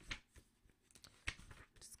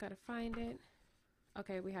 Just gotta find it.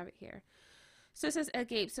 Okay, we have it here. So it says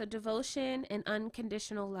agape, so devotion and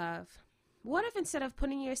unconditional love. What if instead of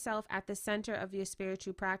putting yourself at the center of your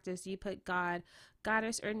spiritual practice, you put God,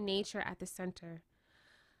 goddess, or nature at the center?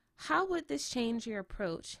 How would this change your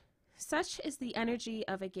approach? Such is the energy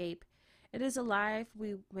of agape. It is alive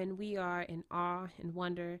when we are in awe and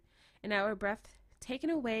wonder, and our breath taken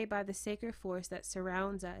away by the sacred force that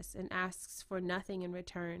surrounds us and asks for nothing in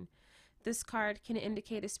return. This card can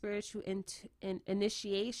indicate a spiritual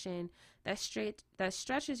initiation that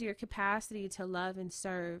stretches your capacity to love and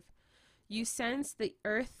serve. You sense the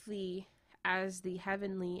earthly as the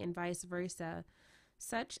heavenly and vice versa.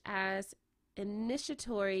 Such an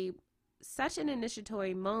initiatory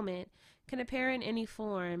moment can appear in any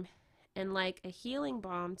form, and like a healing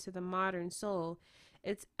balm to the modern soul,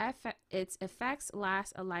 its effects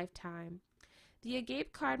last a lifetime. The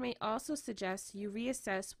agape card may also suggest you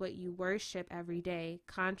reassess what you worship every day,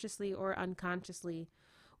 consciously or unconsciously.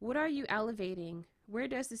 What are you elevating? Where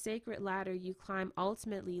does the sacred ladder you climb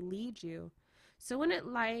ultimately lead you? So when it's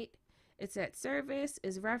light, it's at service,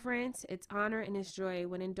 is reverence, it's honor, and it's joy.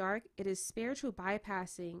 When in dark, it is spiritual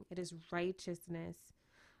bypassing, it is righteousness.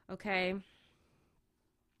 Okay?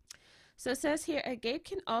 So it says here, agape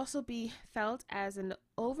can also be felt as an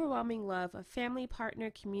overwhelming love of family, partner,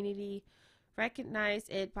 community. Recognize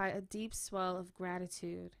it by a deep swell of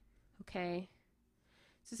gratitude. Okay?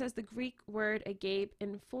 So it says the Greek word agape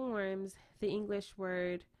informs the English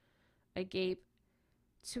word agape.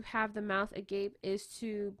 To have the mouth agape is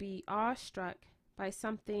to be awestruck by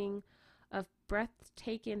something of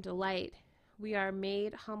breathtaking delight. We are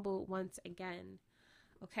made humble once again.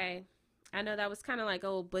 Okay? I know that was kind of like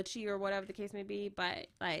old butchy or whatever the case may be, but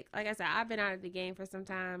like I said, I've been out of the game for some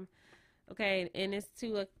time. Okay, and it's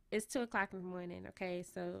 2:00 in the morning. Okay,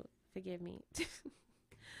 so forgive me.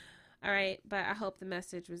 All right, but I hope the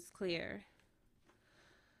message was clear.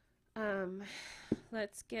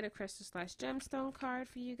 Let's get a crystal/gemstone card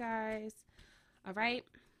for you guys. All right,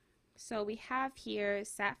 so we have here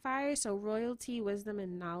sapphire, so royalty, wisdom,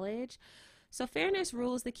 and knowledge. So fairness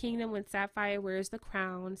rules the kingdom when sapphire wears the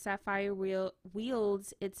crown. Sapphire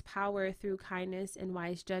wields its power through kindness and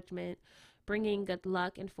wise judgment, bringing good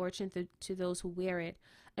luck and fortune to those who wear it.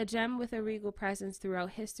 A gem with a regal presence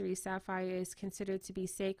throughout history, sapphire is considered to be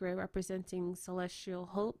sacred, representing celestial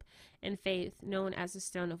hope and faith, known as the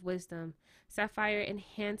stone of wisdom. Sapphire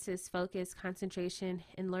enhances focus, concentration,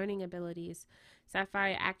 and learning abilities.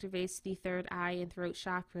 Sapphire activates the third eye and throat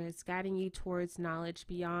chakras, guiding you towards knowledge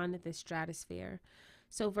beyond the stratosphere.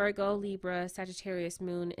 So Virgo, Libra, Sagittarius,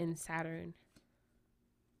 Moon, and Saturn.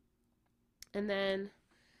 And then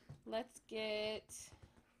let's get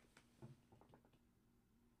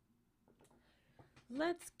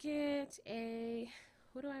a,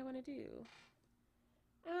 what do I want to do?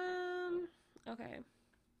 Okay.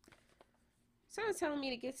 Someone's telling me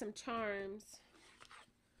to get some charms.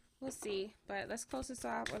 We'll see, but let's close this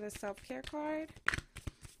off with a self-care card.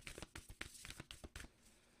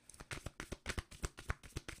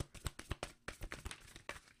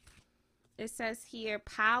 It says here,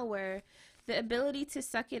 power. The ability to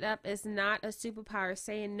suck it up is not a superpower.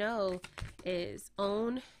 Saying no is.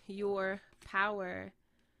 Own your power.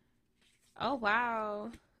 Oh,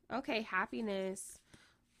 wow. Okay, happiness.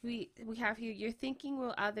 We have here, your thinking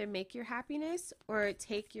will either make your happiness or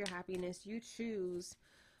take your happiness. You choose.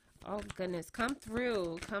 Oh, goodness. Come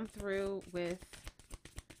through. Come through with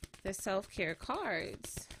the self-care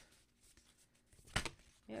cards.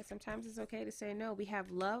 Yeah, sometimes it's okay to say no. We have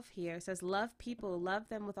love here. It says love people. Love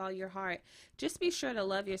them with all your heart. Just be sure to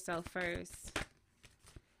love yourself first.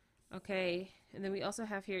 Okay. And then we also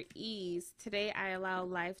have here ease. Today I allow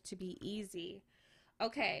life to be easy.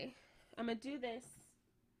 Okay. I'm going to do this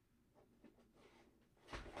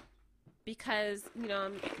because,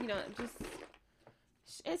 just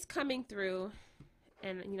it's coming through.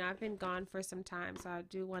 And, I've been gone for some time. So I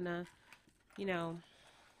do want to,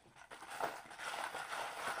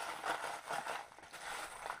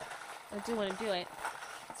 I do want to do it.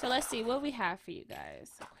 So let's see what we have for you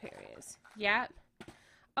guys. Aquarius. Yep.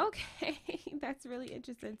 Okay. That's really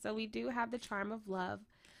interesting. So we do have the charm of love.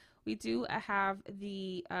 We do have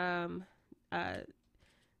the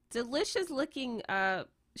delicious looking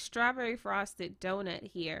strawberry frosted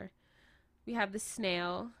donut here. We have the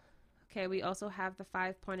snail. Okay. We also have the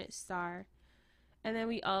 5-pointed star. And then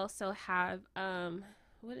we also have,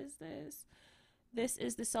 what is this? This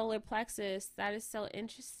is the solar plexus. That is so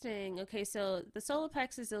interesting. Okay, so the solar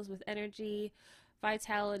plexus deals with energy,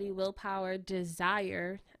 vitality, willpower,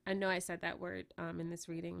 desire. I know I said that word in this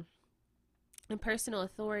reading. And personal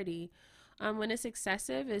authority. When it's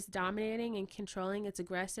excessive, it's dominating and controlling. It's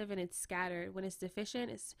aggressive and it's scattered. When it's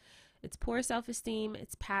deficient, it's poor self-esteem.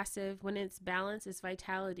 It's passive. When it's balanced, it's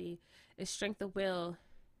vitality. It's strength of will.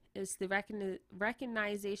 It's the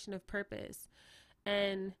recognition of purpose.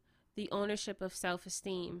 And the ownership of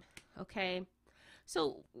self-esteem. Okay,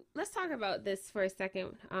 so let's talk about this for a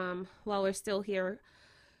second while we're still here.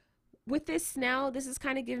 With this now, this is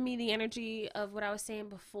kind of giving me the energy of what I was saying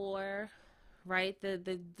before, right?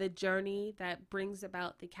 The journey that brings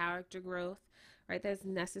about the character growth, right? That's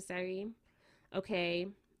necessary. Okay,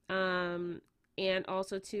 and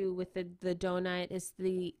also too with the donut is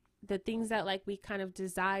the things that like we kind of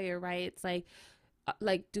desire, right? It's like,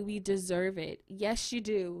 do we deserve it? Yes, you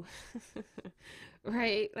do.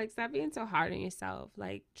 Right? Like, stop being so hard on yourself.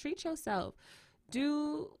 Like, treat yourself.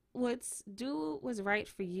 Do what's right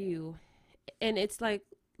for you. And it's like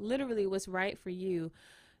literally what's right for you.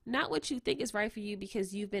 Not what you think is right for you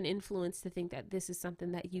because you've been influenced to think that this is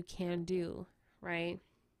something that you can do, right?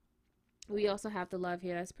 We also have the love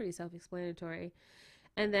here. That's pretty self-explanatory.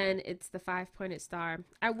 And then it's the 5-pointed star.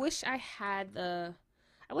 I wish I had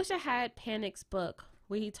Panic's book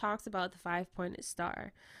where he talks about the 5-pointed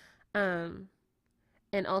star.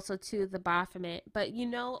 And also to the Baphomet. But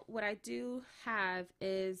what I do have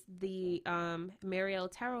is the Mariel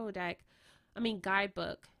Tarot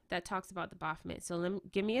guidebook that talks about the Baphomet. So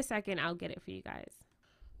give me a second, I'll get it for you guys.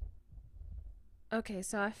 Okay,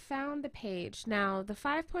 so I found the page. Now, the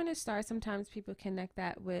 5-pointed star, sometimes people connect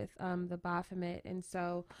that with the Baphomet. And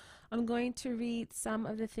so I'm going to read some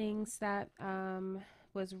of the things that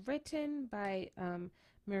was written by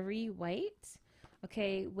Marie White,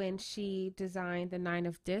 okay, when she designed the 9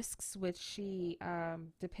 of Discs, which she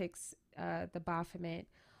depicts the Baphomet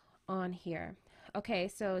on here. Okay,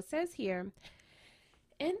 so it says here,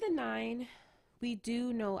 in the 9, we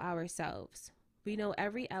do know ourselves. We know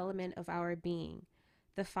every element of our being,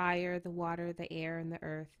 the fire, the water, the air, and the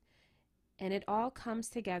earth. And it all comes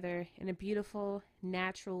together in a beautiful,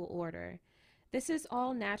 natural order. This is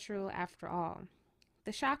all natural after all.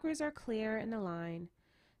 The chakras are clear and aligned.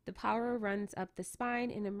 The power runs up the spine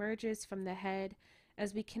and emerges from the head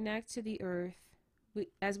as we connect to the earth.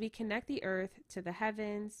 As we connect the earth to the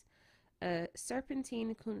heavens, a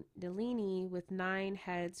serpentine kundalini with 9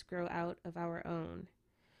 heads grow out of our own.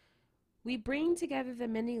 We bring together the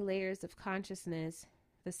many layers of consciousness,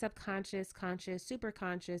 the subconscious, conscious,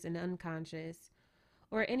 superconscious, and unconscious,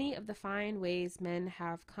 or any of the fine ways men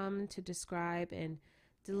have come to describe and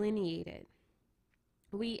delineate it.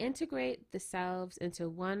 We integrate the selves into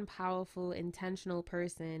one powerful, intentional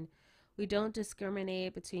person. We don't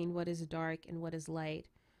discriminate between what is dark and what is light,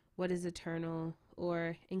 what is eternal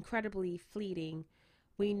or incredibly fleeting,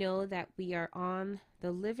 We know that we are on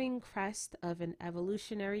the living crest of an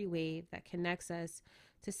evolutionary wave that connects us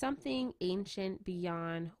to something ancient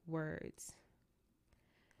beyond words.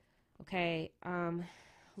 Okay,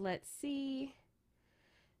 let's see.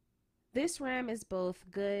 This ram is both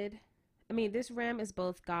good. this ram is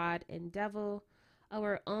both God and devil,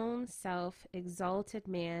 our own self, exalted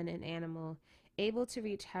man and animal, able to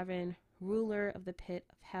reach heaven, ruler of the pit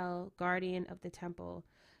of hell, guardian of the temple,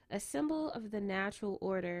 a symbol of the natural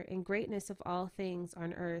order and greatness of all things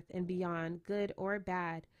on earth and beyond, good or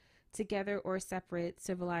bad, together or separate,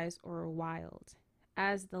 civilized or wild.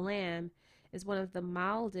 As the lamb is one of the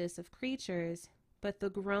mildest of creatures, but the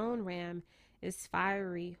grown ram is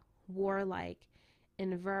fiery, warlike,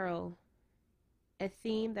 and virile, a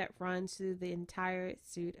theme that runs through the entire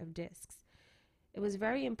suit of discs. It was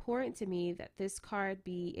very important to me that this card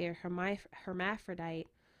be a hermaphrodite,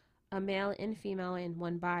 a male and female in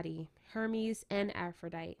one body, Hermes and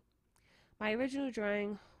Aphrodite. My original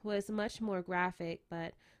drawing was much more graphic,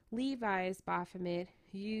 but Levi's Baphomet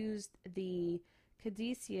used the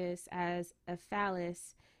caduceus as a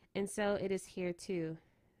phallus, and so it is here too.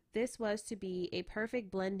 This was to be a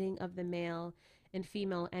perfect blending of the male and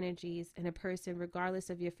female energies in a person, regardless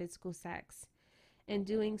of your physical sex. In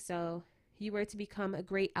doing so, you were to become a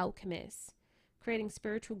great alchemist, creating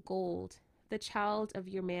spiritual gold, the child of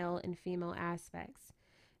your male and female aspects.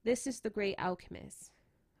 This is the great alchemist.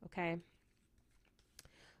 Okay.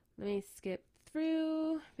 Let me skip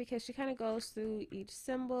through because she kind of goes through each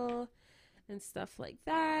symbol and stuff like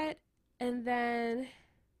that. And then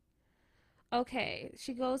okay,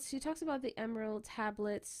 she talks about the emerald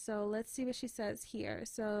tablets. So let's see what she says here.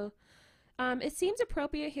 So it seems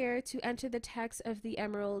appropriate here to enter the text of the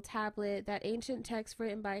emerald tablet, that ancient text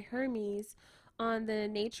written by Hermes on the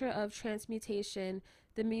nature of transmutation,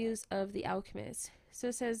 the muse of the alchemist. So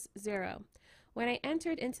it says 0. When I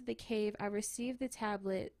entered into the cave, I received the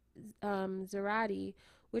tablet Zarati,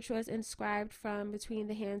 which was inscribed from between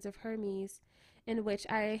the hands of Hermes, in which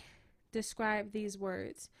I described these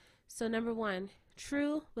words. So number 1,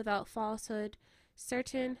 true without falsehood,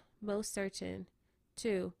 certain, most certain.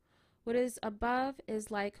 2, what is above is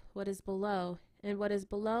like what is below, and what is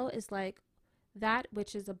below is like that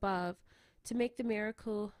which is above, to make the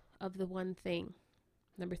miracle of the one thing.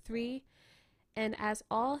 Number 3, and as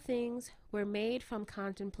all things were made from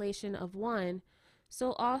contemplation of one,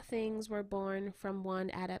 so all things were born from one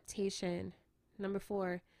adaptation. Number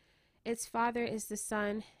 4, its father is the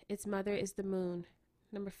sun, its mother is the moon.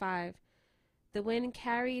 Number 5, the wind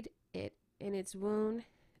carried it in its womb,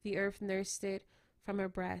 the earth nursed it from her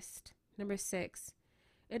breast. Number 6,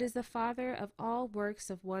 it is the father of all works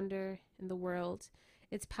of wonder in the world.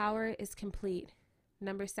 Its power is complete.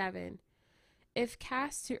 Number 7, if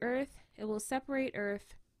cast to earth, it will separate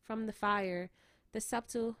earth from the fire, the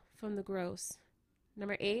subtle from the gross.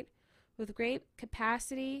 Number 8, with great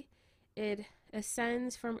capacity, it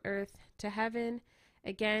ascends from earth to heaven.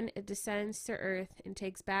 Again, it descends to earth and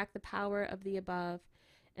takes back the power of the above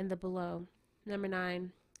and the below. Number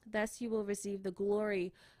 9, thus you will receive the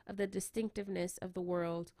glory of the distinctiveness of the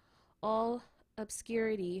world. All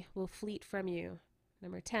obscurity will fleet from you.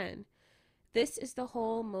 Number 10, this is the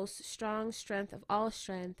whole most strong strength of all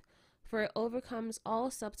strength, for it overcomes all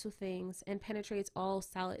subtle things and penetrates all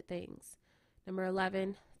solid things. Number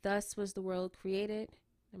 11, thus was the world created.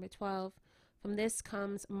 Number 12, from this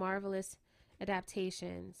comes marvelous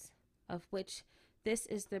adaptations, of which this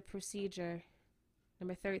is the procedure.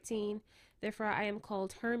 Number 13, therefore I am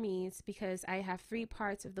called Hermes, because I have 3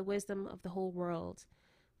 parts of the wisdom of the whole world.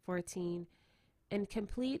 14, and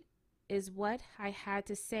complete is what I had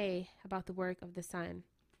to say about the work of the sun.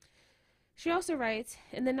 She also writes,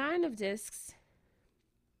 in the 9 of discs,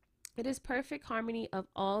 it is perfect harmony of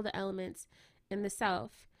all the elements in the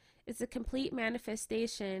self. It's a complete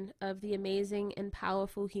manifestation of the amazing and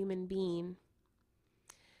powerful human being.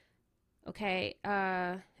 Okay,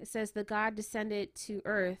 it says the God descended to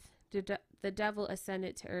earth, the devil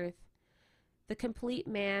ascended to earth. The complete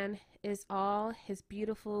man is all his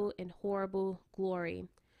beautiful and horrible glory.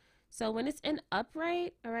 So when it's in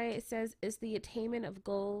upright, all right, it says it's the attainment of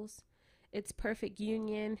goals. It's perfect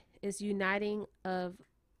union, is uniting of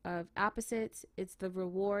opposites. It's the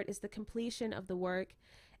reward, it's the completion of the work,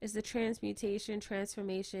 it's the transmutation,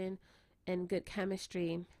 transformation, and good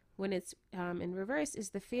chemistry. When it's in reverse,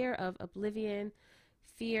 is the fear of oblivion,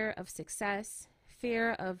 fear of success,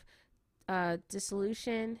 fear of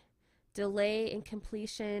dissolution, delay in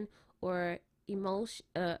completion, or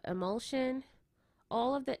emulsion.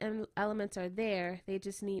 All of the elements are there. They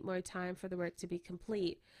just need more time for the work to be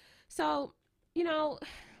complete. So,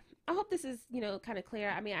 I hope this is, kind of clear.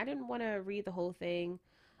 I mean, I didn't want to read the whole thing,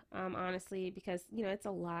 honestly, because, it's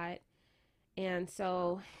a lot. And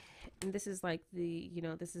so, and this is like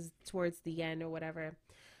this is towards the end or whatever.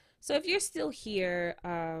 So if you're still here,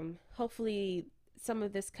 hopefully some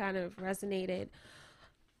of this kind of resonated.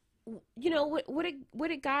 What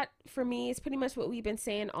it got for me is pretty much what we've been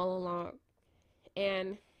saying all along.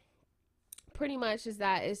 And pretty much is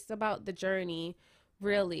that it's about the journey,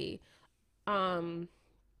 really. Um,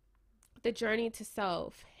 the journey to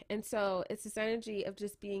self. And so it's this energy of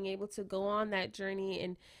just being able to go on that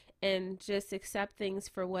journey and just accept things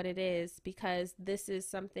for what it is, because this is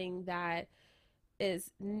something that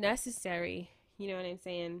is necessary. You know what I'm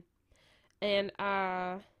saying? And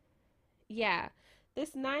yeah,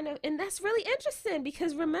 this nine of, and that's really interesting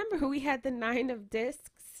because remember we had the nine of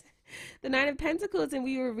discs, the nine of pentacles, and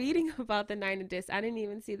we were reading about the nine of discs. I didn't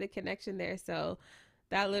even see the connection there, so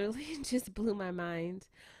that literally just blew my mind.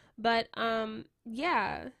 But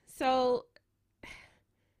yeah, so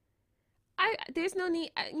there's no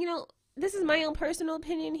need, this is my own personal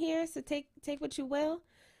opinion here, so take what you will.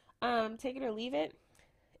 Take it or leave it.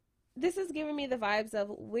 This is giving me the vibes of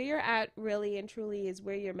where you're at really and truly is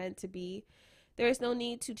where you're meant to be. There's no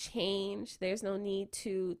need to change. There's no need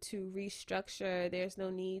to restructure. There's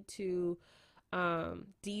no need to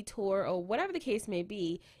detour or whatever the case may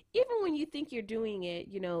be. Even when you think you're doing it,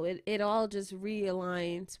 it all just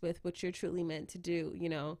realigns with what you're truly meant to do,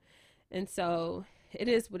 And so it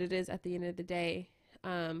is what it is at the end of the day.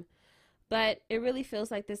 But it really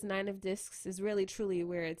feels like this nine of discs is really truly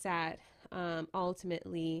where it's at,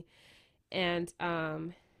 ultimately. And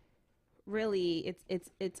really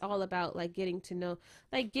it's all about like getting to know,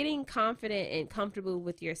 like getting confident and comfortable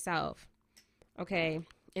with yourself, okay,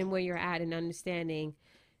 and where you're at, and understanding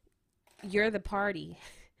you're the party.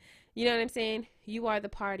 You know what I'm saying? You are the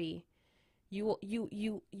party. You're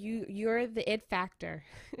the it factor.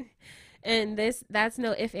 And that's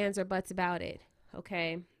no ifs, ands, or buts about it,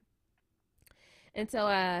 okay? And so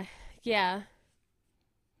yeah,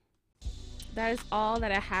 that is all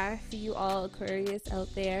that I have for you all Aquarius out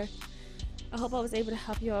there. I hope I was able to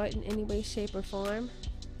help you out in any way, shape, or form.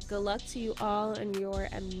 Good luck to you all in your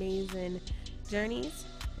amazing journeys.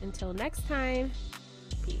 Until next time.